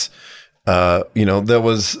because there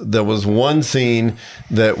was one scene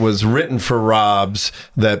that was written for Rob's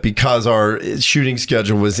that because our shooting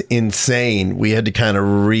schedule was insane, we had to kind of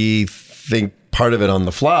rethink part of it on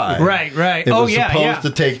the fly. Right. It was supposed to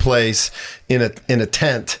take place in a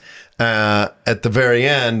tent at the very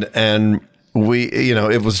end, and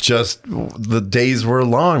it was just the days were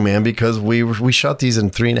long, man, because we shot these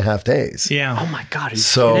in 3.5 days. Yeah. Oh my God.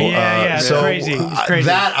 It's crazy. It's crazy.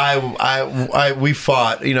 That we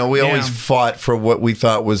fought. We always fought for what we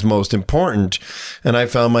thought was most important, and I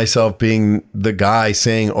found myself being the guy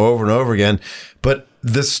saying over and over again, but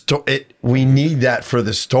we need that for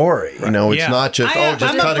the story. It's not just cut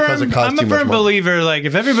it because it costs too much money. I'm a firm believer, like,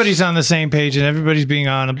 if everybody's on the same page and everybody's being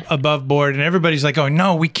on above board and everybody's like, oh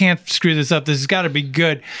no, we can't screw this up, this has got to be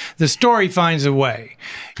good, the story finds a way.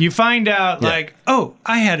 You find out like, oh,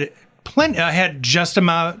 I had just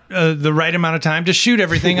the right amount of time to shoot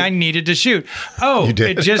everything I needed to shoot. Oh,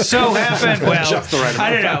 it just so happened. Well, I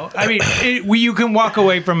don't know. I mean, you can walk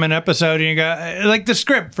away from an episode and you go, like the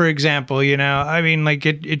script, for example. I mean, like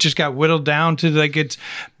it just got whittled down to like its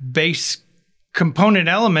base component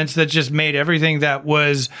elements that just made everything that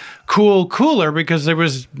was cooler because there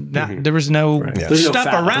was no stuff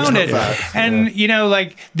around it. And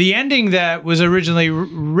like the ending that was originally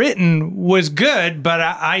written was good, but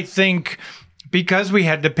I think because we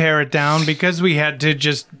had to pare it down, because we had to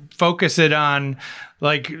just focus it on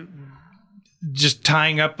like just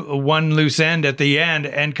tying up one loose end at the end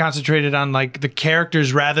and concentrated on like the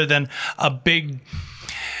characters rather than a big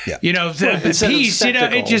piece.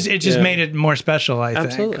 It just made it more special. I think.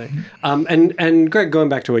 Absolutely. And Greg, going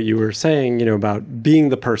back to what you were saying, about being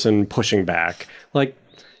the person pushing back, like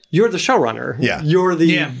you're the showrunner. Yeah. You're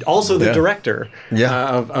also the director. Yeah.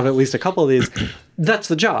 Of at least a couple of these. That's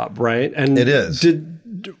the job, right? And it is.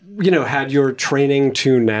 Had your training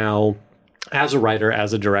to now, as a writer,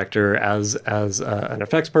 as a director, as an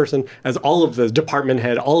effects person, as all of the department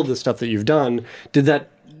head, all of the stuff that you've done, did that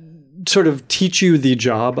sort of teach you the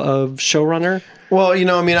job of showrunner? Well,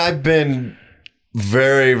 I've been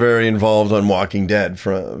very, very involved on Walking Dead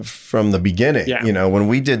from the beginning. Yeah. When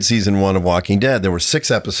we did season 1 of Walking Dead, there were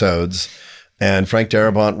 6 episodes, and Frank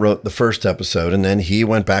Darabont wrote the first episode, and then he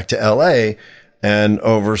went back to LA and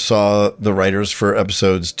oversaw the writers for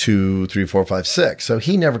episodes 2, 3, 4, 5, 6. So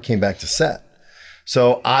he never came back to set.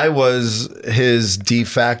 So I was his de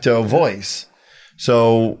facto voice.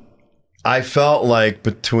 So I felt like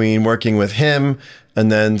between working with him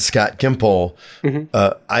and then Scott Gimple,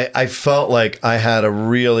 I felt like I had a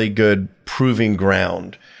really good proving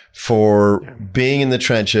ground for being in the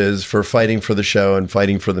trenches, for fighting for the show and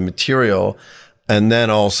fighting for the material, and then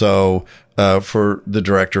also for the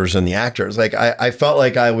directors and the actors. Like I felt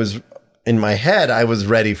like I was, in my head, I was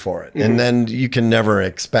ready for it. And then you can never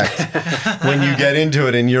expect when you get into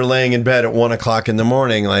it and you're laying in bed at 1 o'clock in the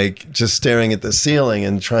morning, like just staring at the ceiling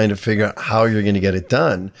and trying to figure out how you're going to get it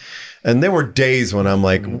done. And there were days when I'm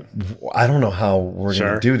like, I don't know how we're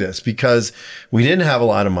going to do this, because we didn't have a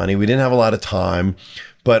lot of money. We didn't have a lot of time,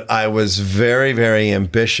 but I was very, very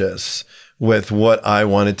ambitious with what I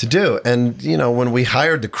wanted to do. And, you know, when we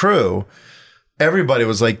hired the crew, everybody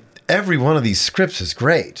was like, every one of these scripts is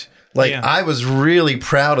great. Like, I was really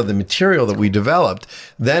proud of the material that we developed.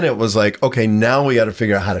 Then it was like, okay, now we got to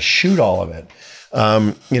figure out how to shoot all of it.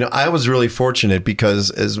 You know, I was really fortunate because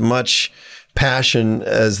as much passion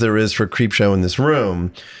as there is for Creepshow in this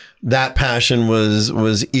room, that passion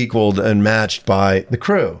was equaled and matched by the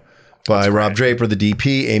crew. By Rob Draper, the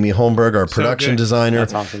DP, Amy Holmberg, our production designer.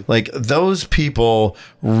 That's awesome. Like, those people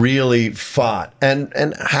really fought. And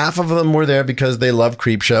half of them were there because they love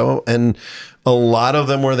Creepshow, and a lot of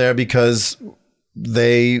them were there because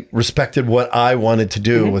they respected what I wanted to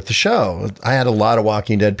do with the show. I had a lot of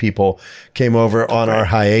Walking Dead people came over on our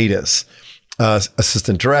hiatus,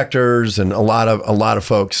 assistant directors, and a lot of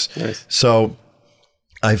folks. Nice. So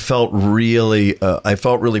I felt really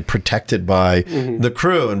protected by the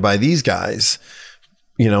crew and by these guys,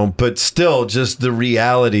 you know, but still just the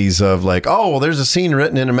realities of like, oh, well, there's a scene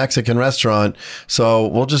written in a Mexican restaurant, so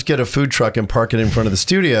we'll just get a food truck and park it in front of the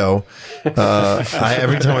studio.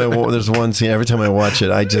 There's one scene, every time I watch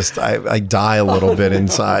it, I die a little bit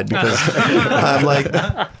inside because I'm like,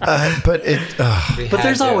 but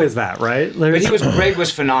there's always that, right? Greg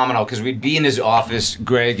was phenomenal because we'd be in his office,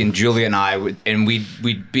 Greg and Julia and I, and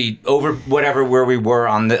we'd be over where we were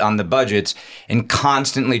on the budgets and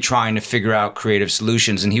constantly trying to figure out creative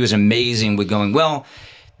solutions. And he was amazing with going, well,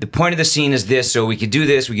 the point of the scene is this, so we could do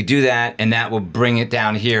this, we could do that, and that will bring it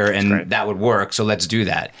down here, and that would work. So let's do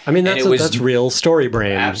that. I mean, that's real story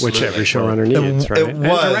brain, which every showrunner needs, right? It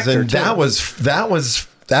was, and that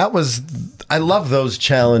was. I love those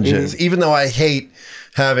challenges, even though I hate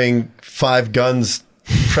having 5 guns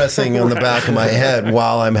pressing on the back of my head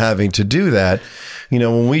while I'm having to do that. You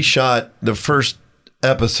know, when we shot the first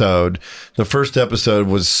episode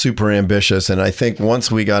was super ambitious, and I think once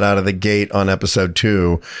we got out of the gate on episode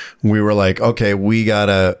 2, we were like, okay, we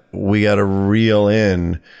gotta reel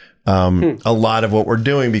in a lot of what we're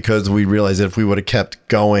doing, because we realized that if we would have kept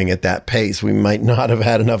going at that pace, we might not have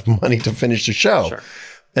had enough money to finish the show. Sure.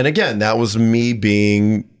 And again, that was me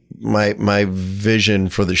being my vision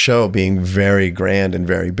for the show being very grand and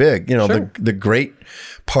very big. You know, the great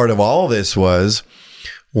part of all this was,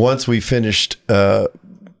 once we finished the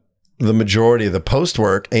majority of the post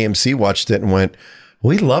work, AMC watched it and went,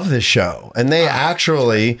 we love this show. And they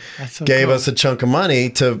actually gave us a chunk of money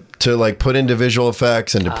to like put into visual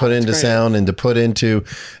effects and to put into sound and to put into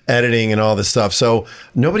editing and all this stuff. So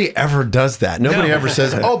nobody ever does that. Nobody ever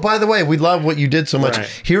says, oh, by the way, we love what you did so much.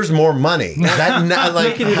 Right. Here's more money. When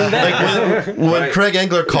Craig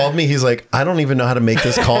Engler called me, he's like, I don't even know how to make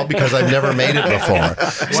this call because I've never made it before.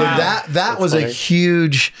 So that was a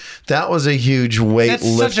huge weight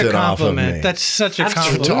lifted off of me. That's such a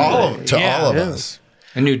compliment. To all of us.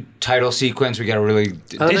 A new title sequence. We got to really.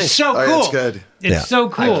 It's so cool. It's good. It's so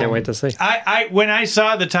cool. I can't wait to see. I when I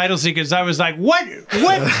saw the title sequence, I was like, "What?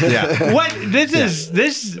 What? This is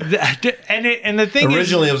this?" And the thing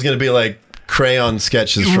originally it was going to be like crayon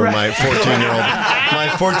sketches from my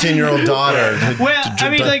 14-year-old daughter. Well, I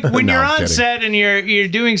mean, like when you're on set and you're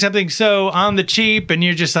doing something so on the cheap, and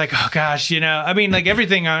you're just like, oh gosh, you know. I mean, like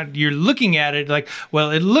everything you're looking at it like,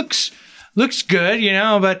 well, it looks good, you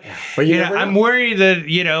know, but you know, I'm worried that,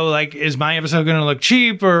 you know, like, is my episode going to look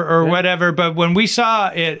cheap or whatever? But when we saw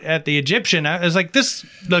it at the Egyptian, I was like, this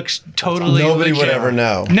looks totally Nobody legit. would ever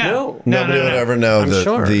know. Nobody would ever know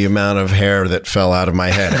the amount of hair that fell out of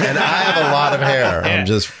my head. And I have a lot of hair.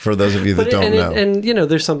 Just for those of you that don't know. And, you know,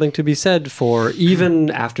 there's something to be said for even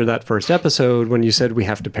after that first episode, when you said we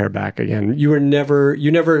have to pare back again, you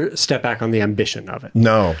never step back on the ambition of it.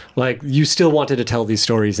 No. Like, you still wanted to tell these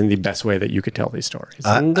stories in the best way that you could tell these stories.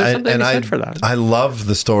 And there's something to be said for that. I love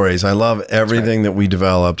the stories. I love everything that we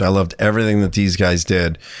developed. I loved everything that these guys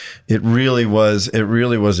did. It really was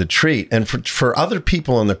a treat. And for other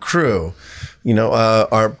people on the crew, you know,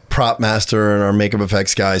 our prop master and our makeup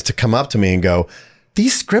effects guys to come up to me and go,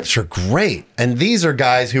 these scripts are great. And these are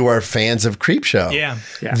guys who are fans of Creepshow. Yeah.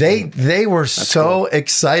 They were so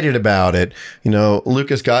excited about it. You know,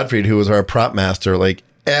 Lucas Gottfried, who was our prop master, like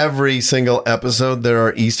every single episode, there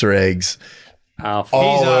are Easter eggs all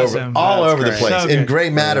over the place. In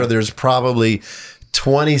Gray Matter, there's probably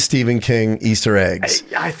 20 Stephen King Easter eggs.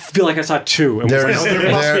 I feel like I saw 2. And there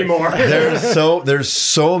must be more. There's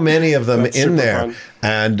so many of them in there. Fun.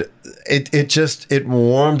 And it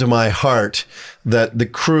warmed my heart that the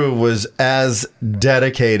crew was as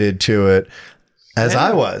dedicated to it as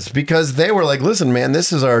I was, because they were like, listen, man,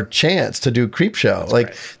 this is our chance to do Creepshow.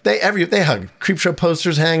 Like they had Creepshow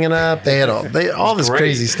posters hanging up. They had all this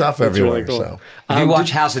crazy stuff everywhere. Really cool. So if you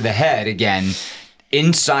watch House of the Head again,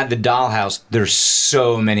 inside the dollhouse, there's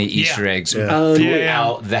so many Easter eggs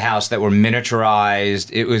throughout the house that were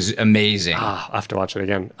miniaturized. It was amazing. I'll have to watch it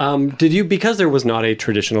again. Did you, because there was not a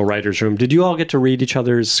traditional writer's room, did you all get to read each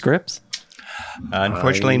other's scripts?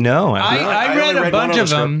 Unfortunately, no. I read a bunch of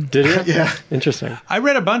them. Did you? Yeah. Interesting. I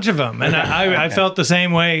read a bunch of them, and I felt the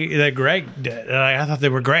same way that Greg did. I thought they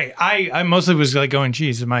were great. I mostly was like going,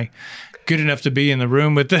 geez, am I good enough to be in the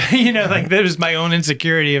room with the, like that was my own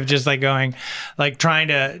insecurity of just like going, like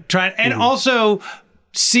trying, and also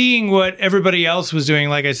seeing what everybody else was doing.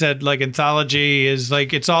 Like I said, like anthology is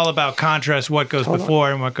like, it's all about contrast, what goes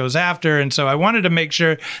before and what goes after. And so I wanted to make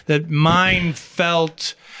sure that mine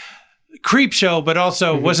felt Creepshow, but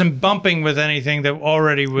also wasn't bumping with anything that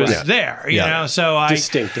already was there, you know? So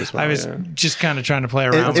distinct as well, I was just kind of trying to play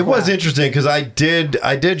around. It was interesting because I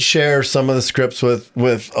did share some of the scripts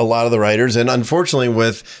with a lot of the writers, and unfortunately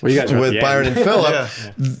with Byron and Philip,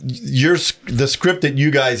 the script that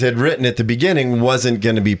you guys had written at the beginning wasn't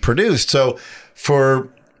going to be produced. So for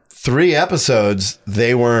 3 episodes,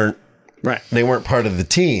 they weren't part of the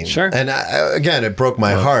team. Sure. And again, it broke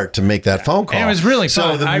my heart to make that phone call. And it was really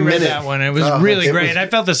fun. I read that one. It was really great. I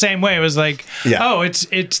felt the same way. It was like,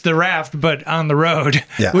 it's The Raft, but on the road,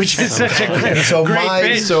 which is such a great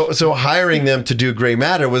pitch. So hiring them to do Gray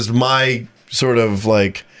Matter was my sort of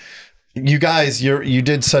like, you guys, you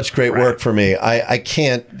did such great work for me. I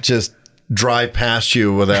can't just drive past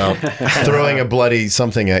you without throwing a bloody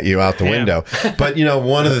something at you out the window. But,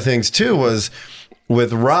 one of the things too was,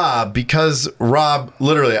 with Rob, because Rob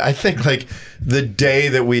literally, I think like the day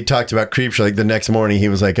that we talked about Creepshow, like the next morning he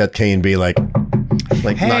was like at K&B like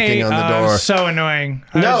knocking on the door. So annoying.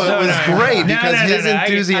 It was great because his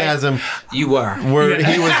enthusiasm. You were.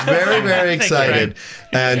 He was very, very excited.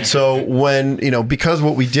 And so when, because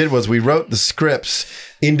what we did was we wrote the scripts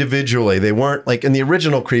individually. They weren't like in the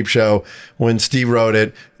original Creepshow when Steve wrote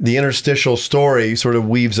it, the interstitial story sort of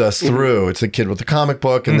weaves us through. It's the kid with the comic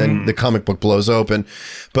book and then the comic book blows open.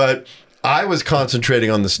 But I was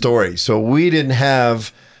concentrating on the story. So we didn't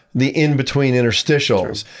have the in-between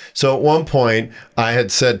interstitials. So at one point I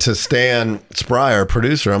had said to Stan Spryer,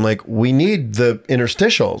 producer, I'm like, we need the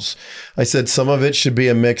interstitials. I said, some of it should be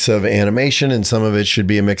a mix of animation and some of it should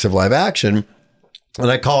be a mix of live action.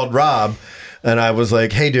 And I called Rob and I was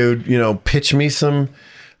like, hey dude, pitch me some,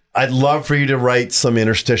 I'd love for you to write some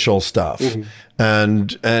interstitial stuff.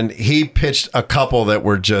 And he pitched a couple that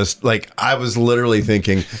were just like, I was literally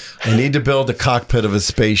thinking, I need to build a cockpit of a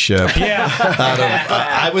spaceship.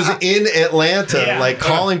 I was in Atlanta, like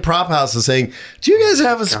calling prop houses saying, do you guys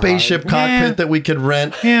have a spaceship cockpit that we could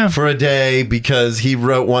rent for a day? Because he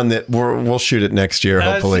wrote one that we'll shoot it next year,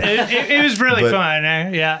 hopefully. It was really fun.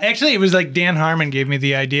 Actually, it was like Dan Harmon gave me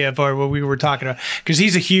the idea for what we were talking about because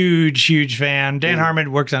he's a huge fan. Dan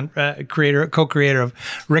Harmon works on co-creator of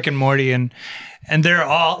Rick and Morty, and they're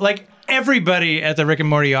all like everybody at the Rick and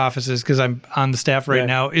Morty offices, because I'm on the staff right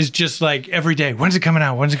now, is just like every day, when's it coming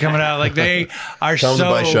out? Like they are Tell them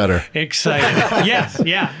to buy Shudder. Excited. Yes.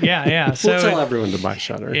 We'll tell everyone to buy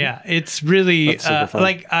Shudder. Yeah, it's really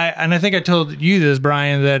like I think I told you this,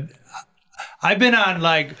 Brian, that I've been on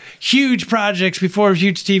like huge projects before,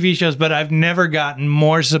 huge TV shows, but I've never gotten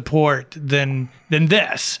more support than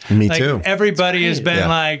this. Me like, too. Everybody has been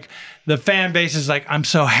like, the fan base is like, I'm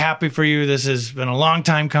so happy for you. This has been a long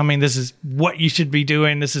time coming. This is what you should be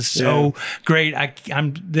doing. This is so great.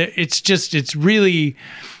 It's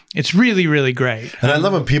really great. And I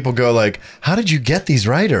love when people go like, how did you get these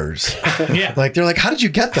writers? Like, they're like, how did you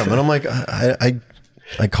get them? And I'm like,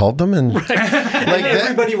 I called them and like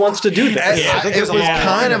everybody wants to do that. It was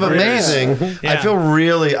kind of amazing. I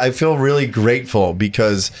feel really grateful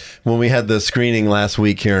because when we had the screening last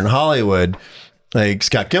week here in Hollywood, like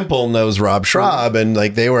Scott Gimple knows Rob Schrab, and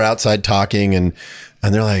like they were outside talking and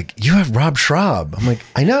they're like, you have Rob Schrab. I'm like,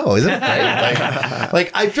 I know, isn't it great?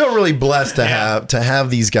 like I feel really blessed to have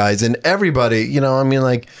these guys and everybody,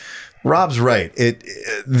 like Rob's right.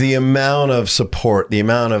 The amount of support, the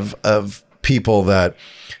amount of people that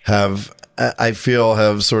I feel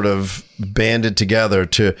have sort of banded together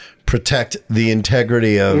to protect the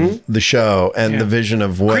integrity of the show and the vision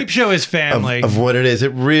of what Creepshow is family of what it is.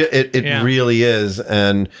 It really is,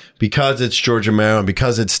 and because it's George Romero and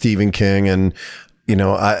because it's Stephen King, and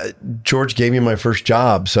George gave me my first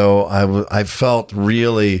job, so I felt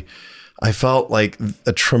like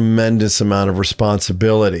a tremendous amount of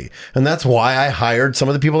responsibility. And that's why I hired some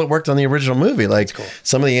of the people that worked on the original movie. Like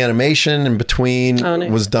some of the animation in between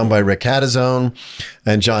was done by Rick Hattazone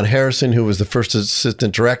and John Harrison, who was the first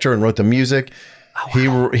assistant director and wrote the music.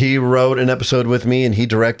 He wrote an episode with me, and he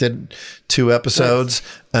directed 2 episodes.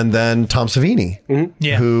 And then Tom Savini,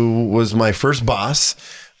 who was my first boss,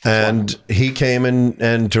 and he came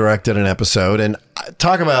and directed an episode. And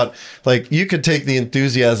talk about, like, you could take the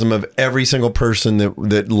enthusiasm of every single person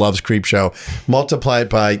that loves Creepshow, multiply it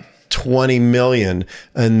by 20 million,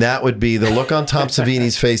 and that would be the look on Tom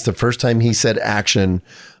Savini's face the first time he said action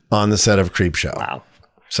on the set of Creepshow. Wow.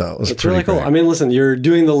 So it was It's really cool. great. I mean, listen, you're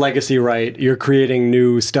doing the legacy right. You're creating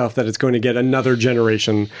new stuff that is going to get another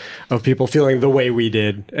generation of people feeling the way we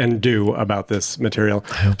did and do about this material.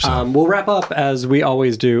 I hope so. We'll wrap up as we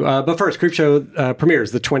always do. But first, Creepshow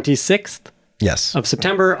premieres the 26th Yes. of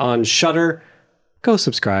September on Shudder. Go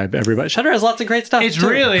subscribe, everybody. Shudder has lots of great stuff. It's too.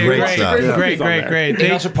 really Great great, stuff. great, great.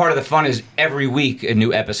 And also part of the fun is every week a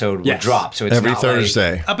new episode will Yes. drop. So it's Every not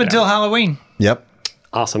Thursday. Up until Halloween. Yep.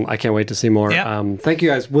 Awesome. I can't wait to see more. Yep. Thank you,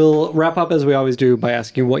 guys. We'll wrap up as we always do by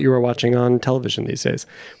asking what you are watching on television these days.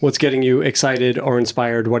 What's getting you excited or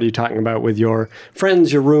inspired? What are you talking about with your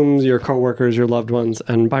friends, your rooms, your coworkers, your loved ones?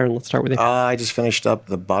 And Byron, let's start with you. I just finished up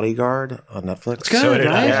The Bodyguard on Netflix. Good, so did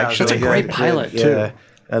I, right? actually. That's a great Yeah, pilot, yeah. too.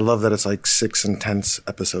 I love that it's like 6 intense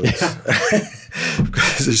episodes.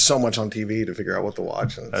 Because there's so much on TV to figure out what to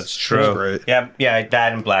watch. And That's it's true. great. Yeah,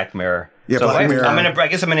 that and Black Mirror. Yeah, so Black Mirror. I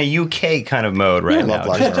guess I'm in a UK kind of mode right I now. love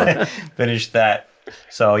Black Mirror. Finished that.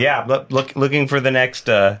 So yeah, looking for the next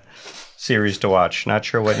series to watch. Not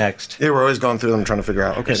sure what next. Yeah, we're always going through them trying to figure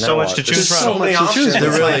out. Okay, There's now so much what? to choose There's from. So many to choose options. from.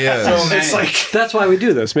 There really is. It's like That's why we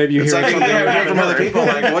do this. Maybe you it's hear like something something you we hear haven't from other heard. people.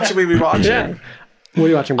 Like, what should we be watching? Yeah. What are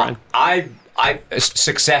you watching, Brian? I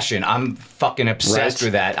Succession. I'm fucking obsessed Right.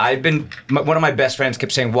 with that. One of my best friends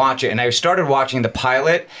kept saying watch it, and I started watching the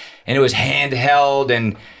pilot, and it was handheld,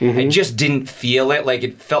 and I just didn't feel it. Like,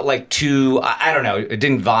 it felt like I don't know, it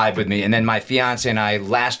didn't vibe with me. And then my fiance and I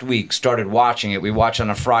last week started watching it. We watched on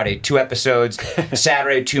a Friday 2 episodes,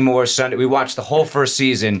 Saturday 2 more, Sunday. We watched the whole first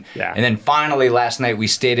season, Yeah. and then finally last night we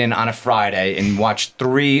stayed in on a Friday and watched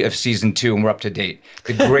 3 of season 2, and we're up to date.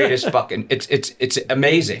 The greatest fucking, it's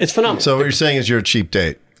amazing. It's phenomenal. So what you're saying is you're a cheap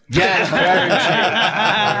date. Yeah, it's very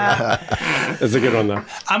cheap. It's a good one, though.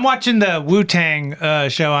 I'm watching the Wu-Tang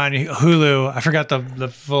show on Hulu. I forgot the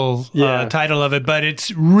full title of it, but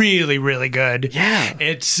it's really, really good. Yeah.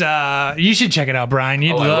 It's you should check it out, Brian.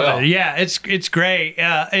 You'd I love will. it. Yeah, it's great.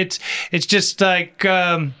 It's just like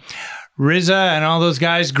RZA and all those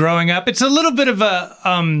guys growing up. It's a little bit of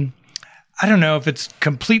a I don't know if it's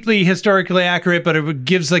completely historically accurate, but it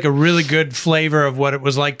gives like a really good flavor of what it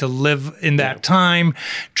was like to live in that time,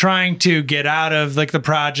 trying to get out of like the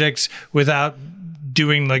projects without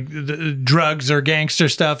doing like the drugs or gangster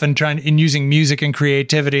stuff and using music and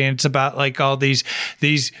creativity. And it's about like all these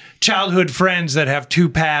childhood friends that have 2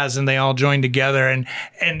 paths and they all join together, and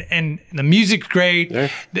the music's great. Yeah.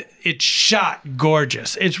 It's shot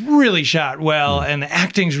gorgeous. It's really shot well, and the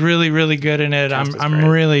acting's really, really good in it. I'm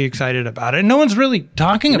really excited about it. No one's really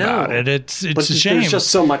talking about it. It's But a shame. There's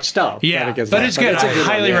just so much stuff. Yeah, that it gets but lost. it's good. a I good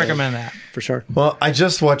highly one, recommend that. for sure. Well, I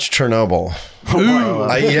just watched Chernobyl.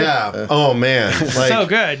 Yeah. Oh man. Like, So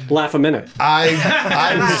good. Laugh a minute.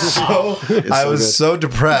 I was so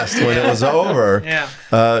depressed when it was over. Yeah.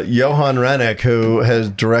 Johan Rennick, who has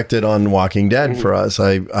directed on Walking Dead for us,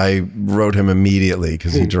 I wrote him immediately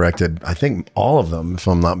because he directed, I think, all of them, if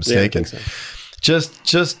I'm not mistaken. think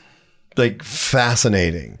Just like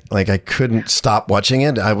fascinating. Like, I couldn't stop watching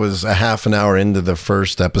it. I was a half an hour into the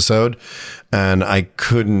first episode, and I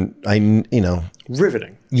couldn't.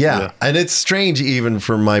 Riveting. Yeah. And it's strange even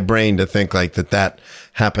for my brain to think like that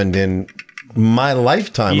happened in my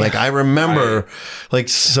lifetime. Like, I remember like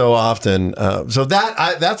so often. So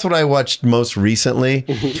that's what I watched most recently.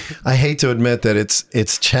 I hate to admit that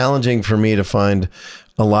it's challenging for me to find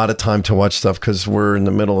a lot of time to watch stuff because we're in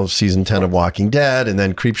the middle of season 10 of Walking Dead and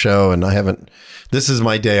then Creepshow, and I haven't. This is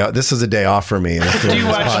my day. This is a day off for me. Do you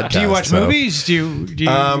watch movies? Do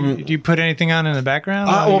you put anything on in the background?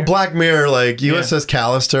 Well, Black Mirror, like USS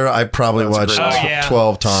Callister, I probably watched great. Oh, yeah.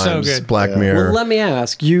 12 times. So good. Black Mirror. Well, let me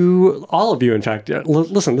ask you, all of you, in fact,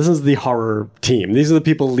 listen, this is the horror team. These are the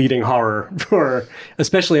people leading horror,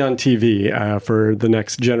 especially on TV, for the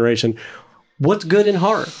next generation. What's good in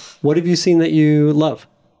horror? What have you seen that you love?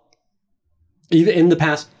 Even in the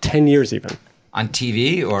past 10 years, even. On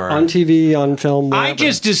TV or On TV, on film, whatever. I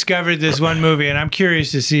just discovered this one movie, and I'm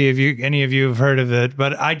curious to see if any of you have heard of it.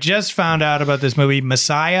 But I just found out about this movie,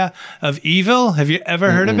 Messiah of Evil. Have you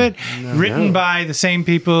ever heard of it? Written by the same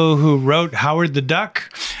people who wrote Howard the Duck.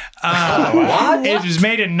 What? It was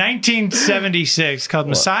made in 1976, called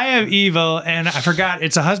Messiah of Evil, and I forgot.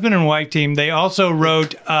 It's a husband and wife team. They also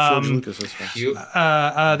wrote. They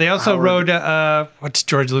also wrote. What's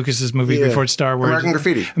George Lucas's movie before Star Wars? American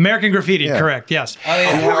Graffiti. American Graffiti. Yeah. Correct. Yes.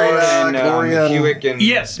 Gloria Hewitt and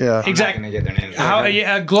Yes. Yeah. Exactly. I'm not gonna get their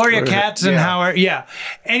names. Gloria Katz and Howard. Yeah.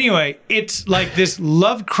 Anyway, it's like this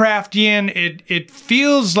Lovecraftian. It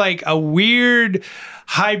feels like a weird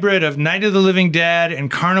hybrid of Night of the Living Dead and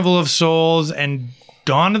Carnival of Souls and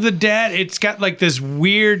Dawn of the Dead. It's got like this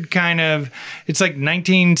weird kind of, it's like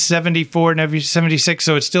 1974 and 76,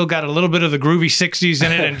 so it's still got a little bit of the groovy 60s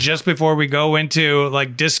in it. And just before we go into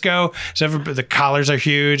like disco, so the collars are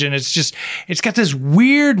huge, and it's got this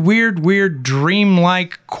weird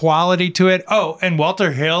dreamlike quality to it. Oh, and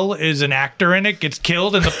Walter Hill is an actor in it, gets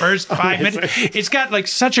killed in the first 5 minutes. It's got like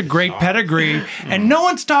such a great pedigree, and no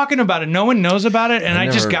one's talking about it. No one knows about it, and I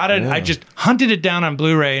just got it. I just hunted it down on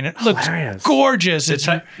Blu-ray, and it looks gorgeous.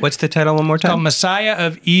 What's the title one more time? Called Messiah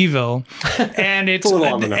of Evil, and it's a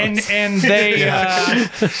little on the nose. and they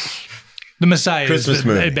the Messiah Christmas is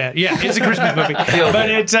movie. bad. Yeah, it's a Christmas movie, but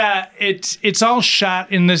it's all shot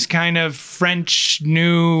in this kind of French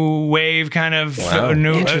new wave kind of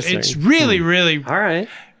new. Interesting. It's really All right.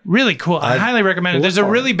 really cool. I highly recommend it. There's a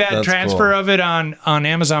really bad That's transfer cool. of it on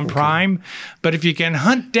Amazon Prime, but if you can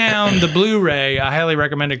hunt down the Blu-ray, I highly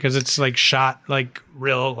recommend it because it's like shot like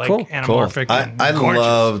real, like anamorphic. And I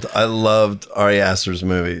gorgeous. loved Ari Aster's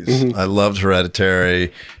movies. I loved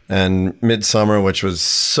Hereditary and Midsummer, which was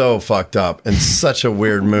so fucked up and such a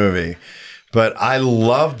weird movie, but I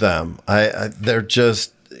loved them. They're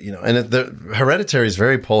just, you know, and Hereditary is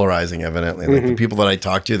very polarizing, evidently. Like the people that I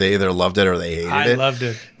talked to, they either loved it or they hated it. I loved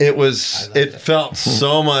it. It felt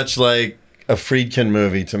so much like a Friedkin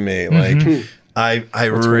movie to me. Like I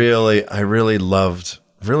really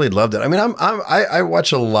loved it. I mean, I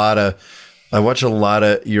watch a lot of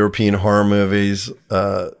European horror movies.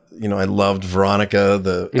 You know, I loved Veronica,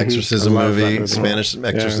 the exorcism movie, Spanish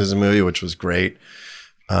exorcism movie, which was great.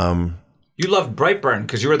 You loved Brightburn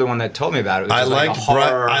because you were the one that told me about it. It was I just like liked a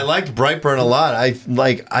horror. I liked Brightburn a lot. I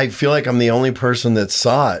feel like I'm the only person that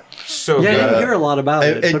saw it. So Yeah, good. you didn't hear a lot about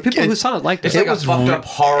it, but people who saw it liked it. It's like a fucked up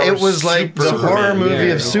horror. It was like the horror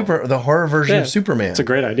movie of Superman. the horror version of Superman. It's a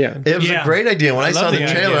great idea. It was a great idea. When I saw the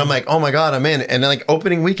trailer, idea. I'm like, oh my God, I'm in. And then like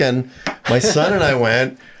opening weekend, my son and I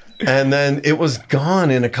went, and then it was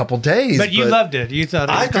gone in a couple days. But you loved it. You thought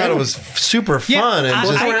it was I thought it was super fun. And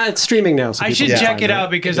just, It's streaming now. So I people should can check find it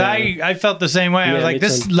out because I felt the same way. I was Yeah, like, me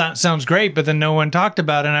this too. sounds great, but then no one talked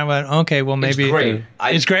about it. And I went, okay, well, maybe. It's great.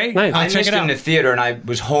 It's great? Nice. I'll I check missed it it in out. the theater, and I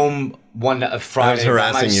was home one Friday. I was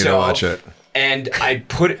harassing by you to myself, watch it. And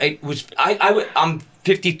I'm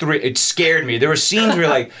 53. It scared me. There were scenes where you're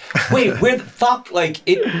like, wait, where the fuck? Like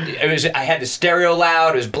it was. I had the stereo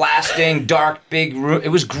loud. It was blasting, dark, big room. It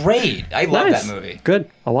was great. I love Nice. that movie. Good.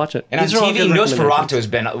 I'll watch it. And These on are all good TV, recommendations.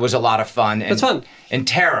 Nosferatu was a lot of fun. And, It's fun. And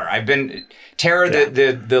Terror.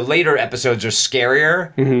 The later episodes are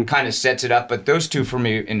scarier. Kind of sets it up. But those two for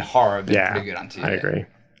me in horror have been pretty good on TV. I agree.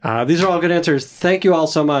 These are all good answers. Thank you all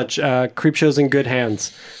so much. Creepshow's in good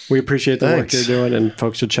hands. We appreciate the work you're doing, and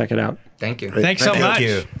folks should check it out. Thank you. Thanks so much.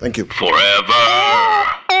 Thank you. Forever.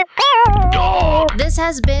 Dog. This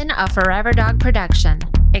has been a Forever Dog production.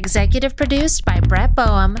 Executive produced by Brett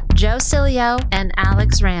Boehm, Joe Cilio, and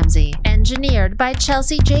Alex Ramsey. Engineered by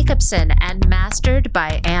Chelsea Jacobson and mastered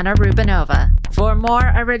by Anna Rubinova. For more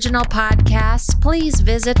original podcasts, please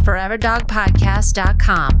visit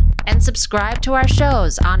foreverdogpodcast.com and subscribe to our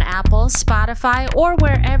shows on Apple, Spotify, or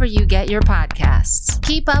wherever you get your podcasts.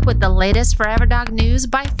 Keep up with the latest Forever Dog news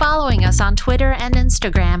by following us on Twitter and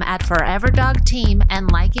Instagram at Forever Dog Team and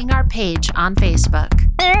liking our page on Facebook.